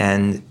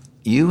 And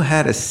you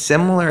had a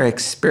similar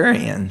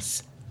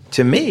experience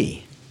to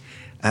me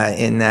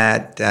in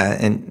that,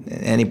 and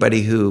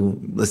anybody who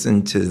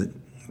listened to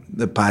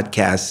the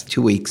podcast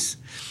 2 weeks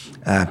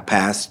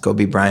past,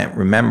 Kobe Bryant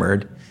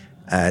Remembered,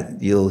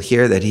 you'll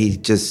hear that he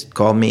just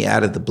called me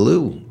out of the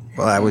blue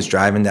while I was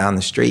driving down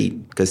the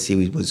street because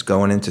he was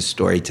going into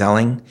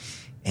storytelling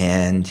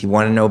and he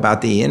wanted to know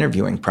about the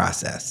interviewing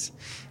process.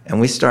 And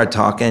we started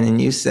talking and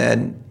you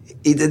said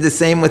he did the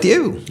same with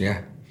you.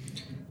 Yeah.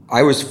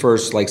 I was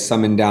first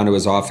summoned down to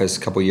his office a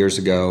couple years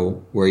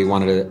ago where he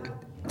wanted to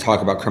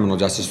talk about criminal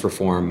justice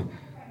reform.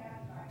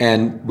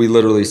 And we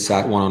literally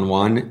sat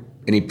one-on-one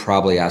and he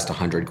probably asked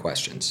 100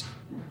 questions.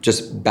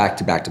 Just back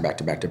to back to back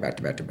to back to back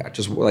to back to back.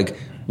 Just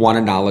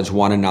wanted knowledge,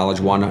 wanted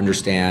to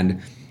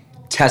understand,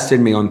 tested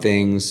me on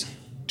things,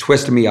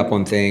 twisted me up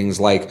on things,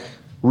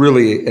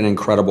 really an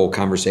incredible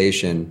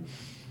conversation.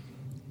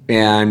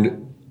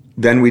 And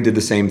then we did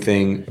the same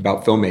thing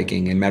about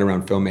filmmaking and met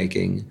around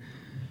filmmaking.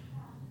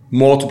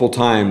 Multiple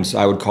times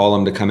I would call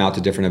him to come out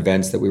to different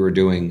events that we were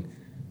doing.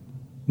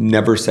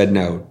 Never said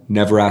no,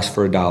 never asked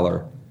for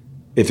 $1.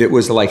 If it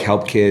was to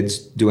help kids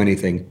do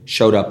anything,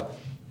 showed up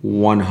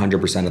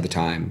 100% of the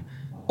time.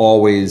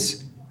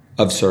 Always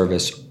of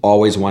service,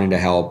 always wanting to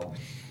help.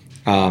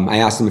 I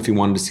asked him if he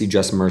wanted to see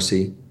Just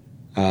Mercy.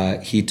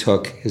 He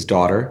took his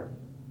daughter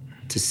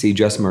to see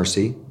Just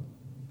Mercy.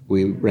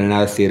 We ran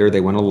out of theater, they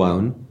went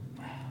alone.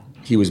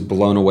 He was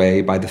blown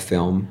away by the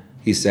film.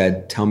 He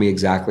said, tell me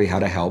exactly how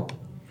to help.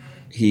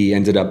 He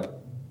ended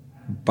up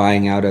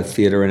buying out a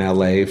theater in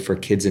LA for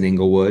kids in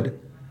Inglewood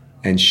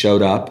and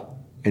showed up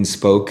and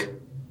spoke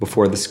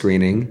before the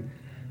screening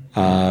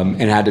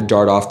and had to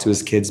dart off to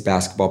his kids'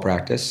 basketball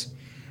practice.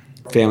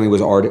 Family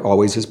was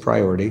always his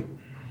priority,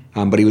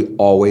 but he would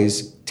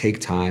always take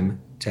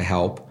time to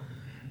help.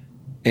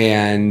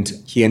 And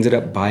he ended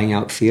up buying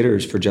out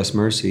theaters for Just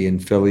Mercy in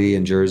Philly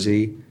and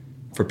Jersey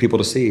for people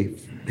to see.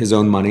 His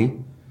own money.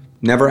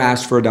 Never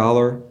asked for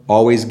 $1,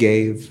 always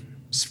gave,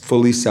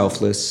 fully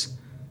selfless.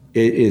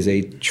 It is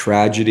a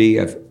tragedy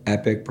of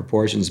epic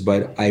proportions,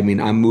 but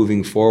I'm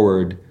moving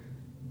forward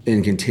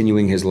in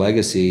continuing his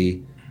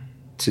legacy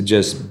to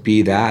just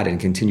be that and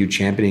continue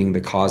championing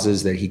the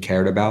causes that he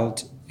cared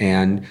about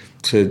and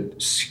to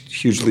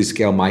hugely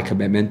scale my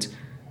commitment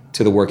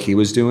to the work he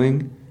was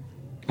doing.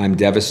 I'm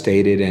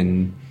devastated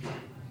and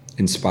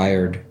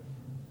inspired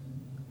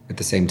at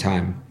the same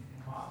time.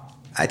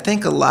 I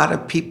think a lot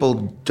of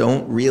people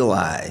don't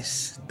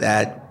realize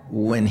that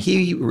when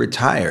he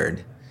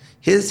retired,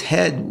 his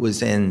head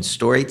was in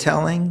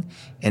storytelling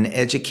and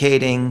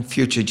educating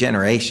future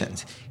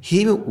generations.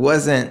 He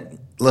wasn't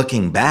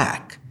looking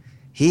back.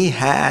 He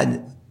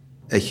had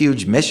a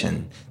huge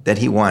mission that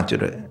he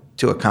wanted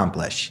to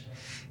accomplish.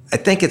 I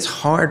think it's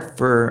hard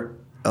for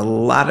a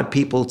lot of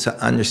people to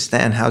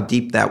understand how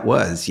deep that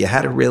was. You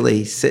had to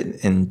really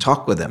sit and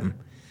talk with him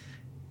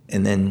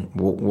and then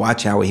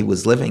watch how he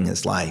was living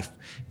his life,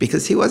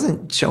 because he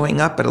wasn't showing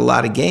up at a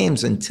lot of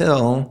games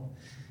until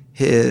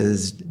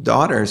his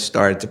daughter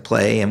started to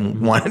play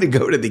and wanted to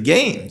go to the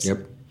games. Yep.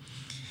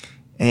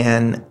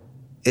 And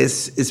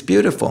it's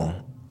beautiful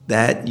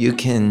that you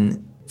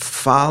can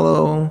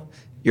follow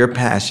your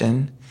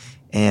passion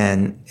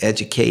and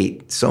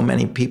educate so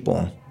many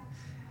people.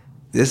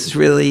 This is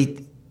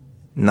really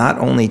not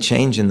only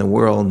changing the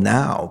world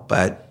now,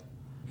 but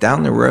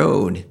down the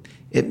road,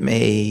 it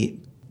may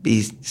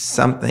be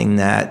something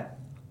that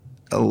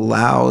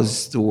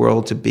allows the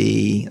world to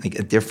be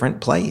a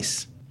different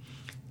place.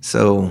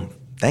 So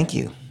thank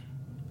you.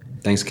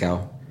 Thanks,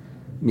 Cal.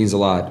 It means a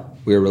lot.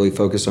 We are really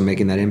focused on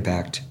making that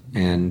impact.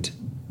 And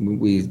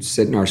we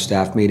sit in our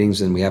staff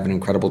meetings and we have an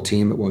incredible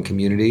team at One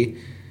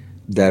Community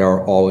that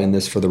are all in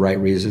this for the right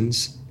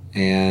reasons.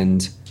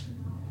 And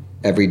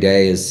every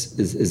day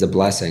is a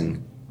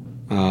blessing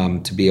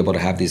to be able to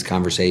have these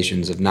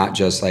conversations of not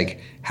just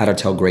how to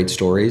tell great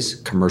stories,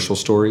 commercial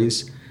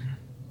stories,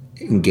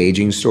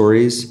 engaging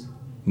stories,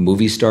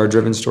 movie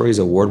star-driven stories,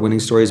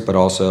 award-winning stories, but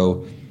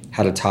also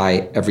how to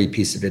tie every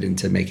piece of it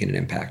into making an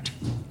impact.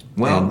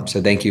 Well,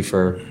 so thank you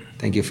for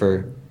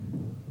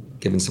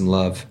giving some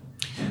love.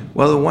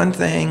 Well, the one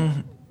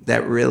thing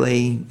that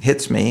really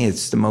hits me,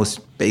 it's the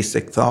most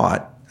basic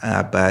thought,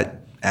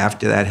 but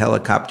after that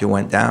helicopter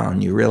went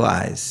down, you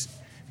realize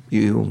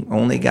you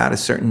only got a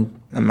certain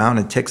amount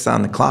of ticks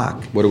on the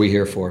clock. What are we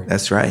here for?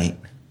 That's right.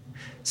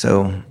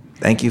 So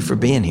Thank you for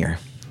being here.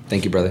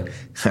 Thank you, brother.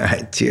 All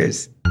right,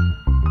 cheers.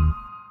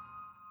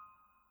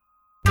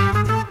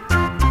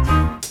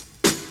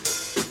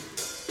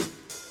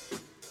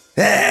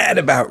 That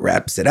about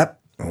wraps it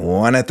up. I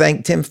want to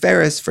thank Tim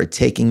Ferriss for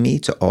taking me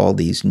to all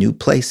these new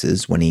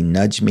places when he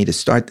nudged me to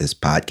start this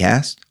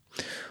podcast.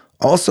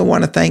 Also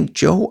want to thank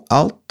Joe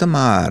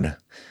Altamar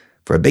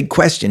for a big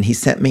question he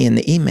sent me in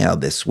the email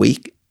this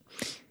week.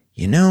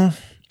 You know,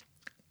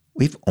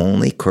 we've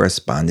only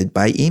corresponded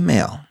by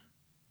email.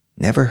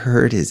 Never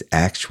heard his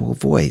actual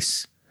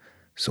voice.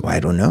 So I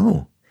don't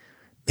know.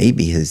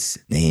 Maybe his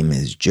name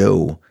is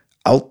Joe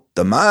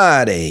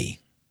Altamare.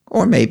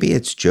 Or maybe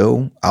it's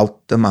Joe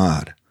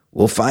Altamar.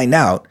 We'll find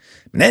out.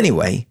 But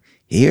anyway,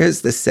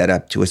 here's the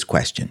setup to his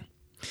question.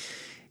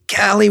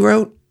 Callie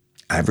wrote,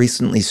 I've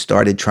recently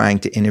started trying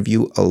to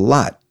interview a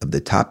lot of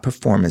the top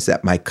performers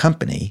at my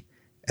company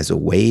as a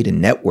way to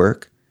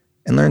network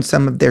and learn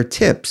some of their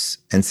tips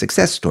and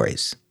success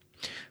stories.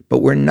 But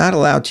we're not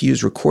allowed to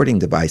use recording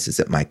devices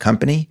at my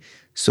company,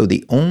 so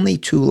the only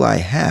tool I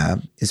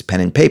have is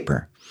pen and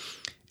paper.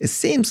 It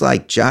seems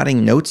like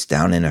jotting notes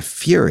down in a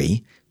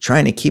fury,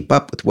 trying to keep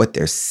up with what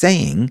they're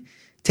saying,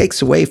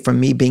 takes away from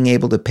me being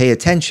able to pay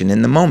attention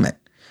in the moment.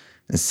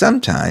 And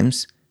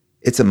sometimes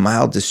it's a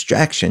mild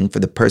distraction for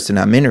the person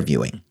I'm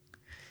interviewing.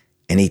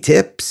 Any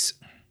tips?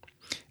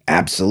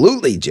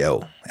 Absolutely,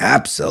 Joe.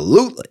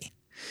 Absolutely.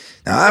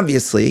 Now,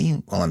 obviously,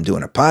 while I'm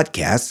doing a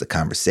podcast, the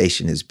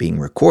conversation is being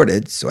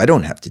recorded, so I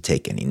don't have to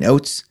take any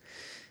notes.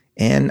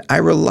 And I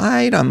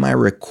relied on my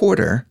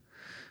recorder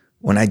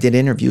when I did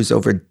interviews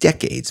over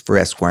decades for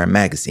Esquire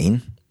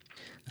magazine.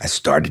 I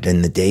started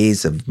in the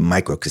days of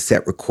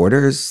microcassette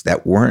recorders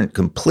that weren't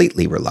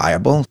completely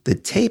reliable. The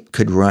tape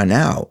could run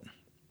out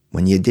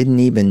when you didn't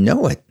even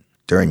know it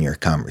during your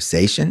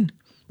conversation,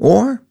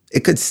 or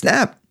it could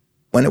snap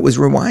when it was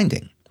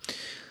rewinding.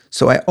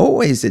 So I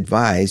always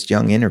advised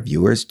young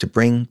interviewers to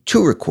bring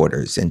 2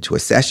 recorders into a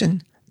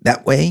session.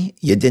 That way,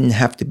 you didn't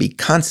have to be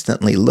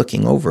constantly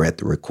looking over at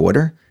the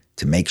recorder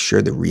to make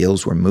sure the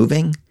reels were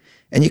moving,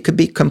 and you could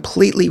be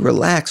completely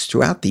relaxed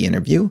throughout the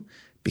interview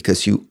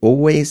because you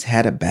always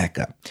had a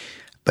backup.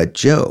 But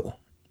Joe,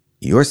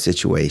 your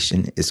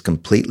situation is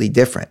completely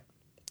different.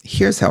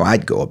 Here's how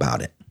I'd go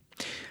about it.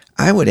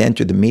 I would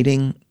enter the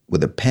meeting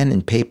with a pen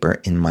and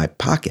paper in my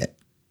pocket,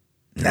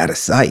 not a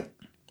sight.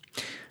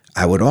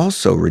 I would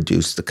also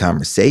reduce the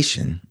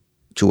conversation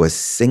to a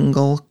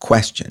single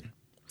question.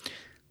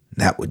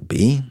 That would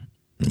be,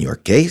 in your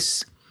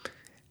case,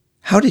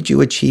 how did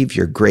you achieve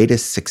your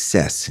greatest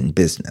success in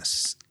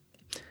business?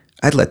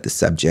 I'd let the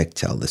subject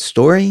tell the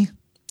story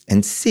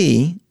and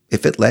see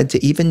if it led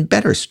to even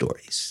better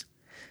stories.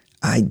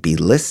 I'd be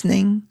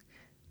listening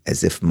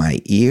as if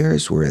my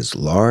ears were as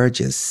large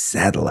as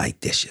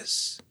satellite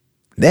dishes.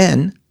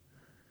 Then,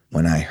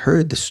 when I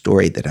heard the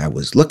story that I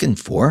was looking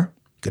for,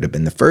 could have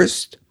been the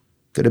first,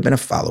 could have been a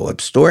follow-up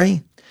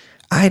story,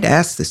 I'd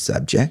ask the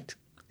subject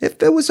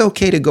if it was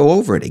okay to go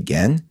over it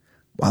again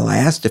while I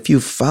asked a few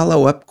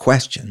follow-up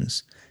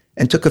questions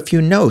and took a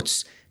few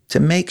notes to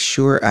make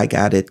sure I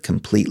got it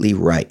completely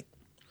right.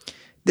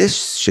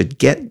 This should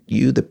get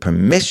you the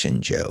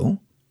permission, Joe,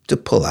 to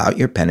pull out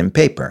your pen and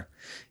paper.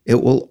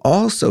 It will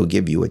also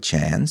give you a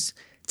chance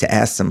to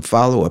ask some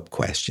follow-up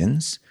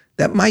questions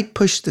that might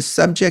push the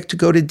subject to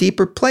go to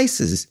deeper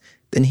places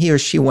than he or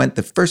she went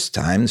the first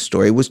time the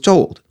story was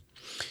told.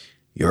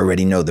 You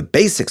already know the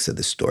basics of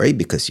the story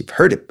because you've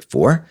heard it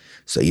before,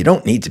 so you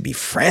don't need to be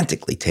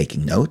frantically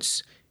taking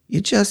notes.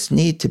 You just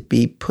need to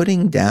be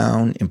putting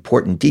down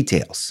important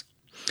details.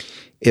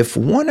 If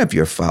one of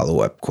your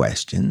follow-up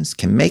questions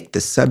can make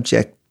the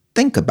subject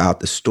think about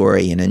the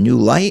story in a new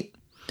light,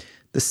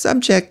 the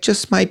subject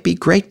just might be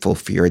grateful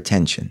for your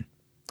attention.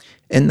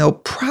 And they'll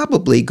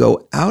probably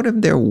go out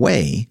of their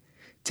way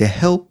to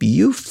help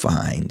you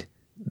find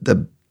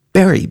the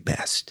very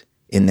best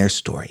in their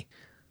story.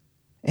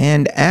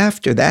 And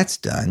after that's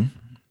done,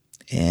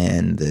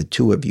 and the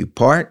two of you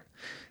part,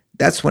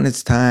 that's when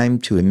it's time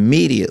to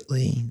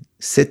immediately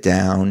sit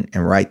down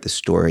and write the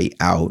story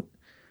out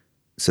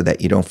so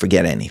that you don't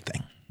forget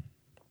anything.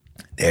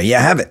 There you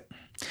have it.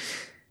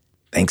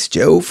 Thanks,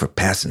 Joe, for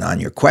passing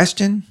on your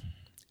question.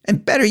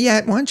 And better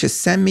yet, why don't you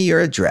send me your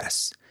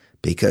address?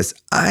 Because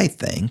I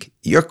think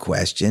your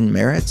question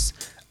merits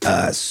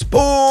a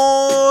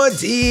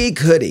sporty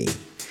goodie.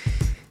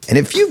 And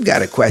if you've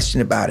got a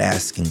question about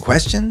asking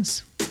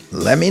questions,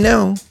 let me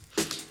know.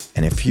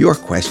 And if your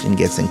question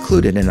gets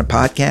included in a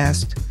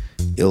podcast,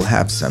 you'll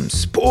have some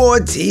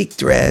sportique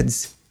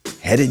threads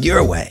headed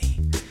your way.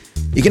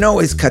 You can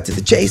always cut to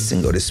the chase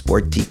and go to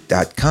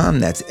sportique.com.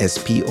 That's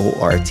sportique.com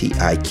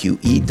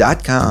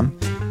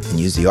and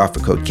use the offer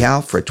code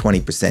CAL for a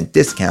 20%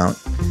 discount.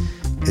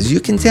 As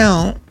you can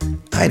tell,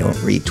 I don't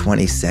read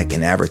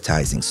 20-second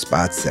advertising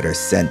spots that are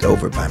sent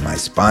over by my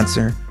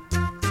sponsor.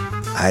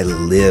 I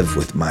live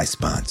with my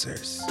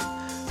sponsors.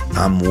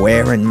 I'm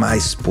wearing my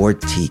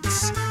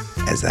sportiques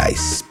as I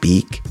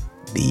speak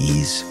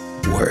these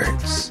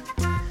words.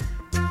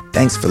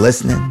 Thanks for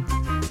listening,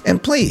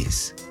 and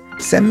please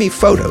send me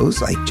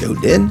photos like Joe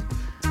did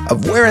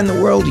of where in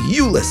the world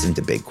you listen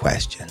to Big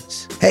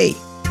Questions. Hey,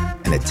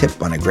 and a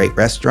tip on a great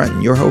restaurant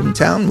in your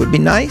hometown would be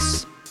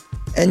nice.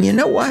 And you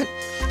know what?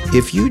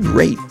 If you'd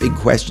rate Big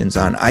Questions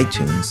on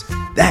iTunes,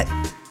 that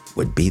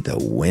would be the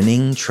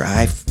winning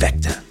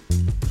trifecta.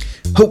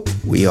 Hope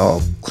we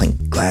all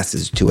clink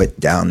glasses to it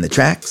down the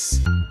tracks.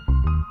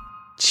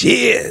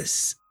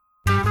 Cheers!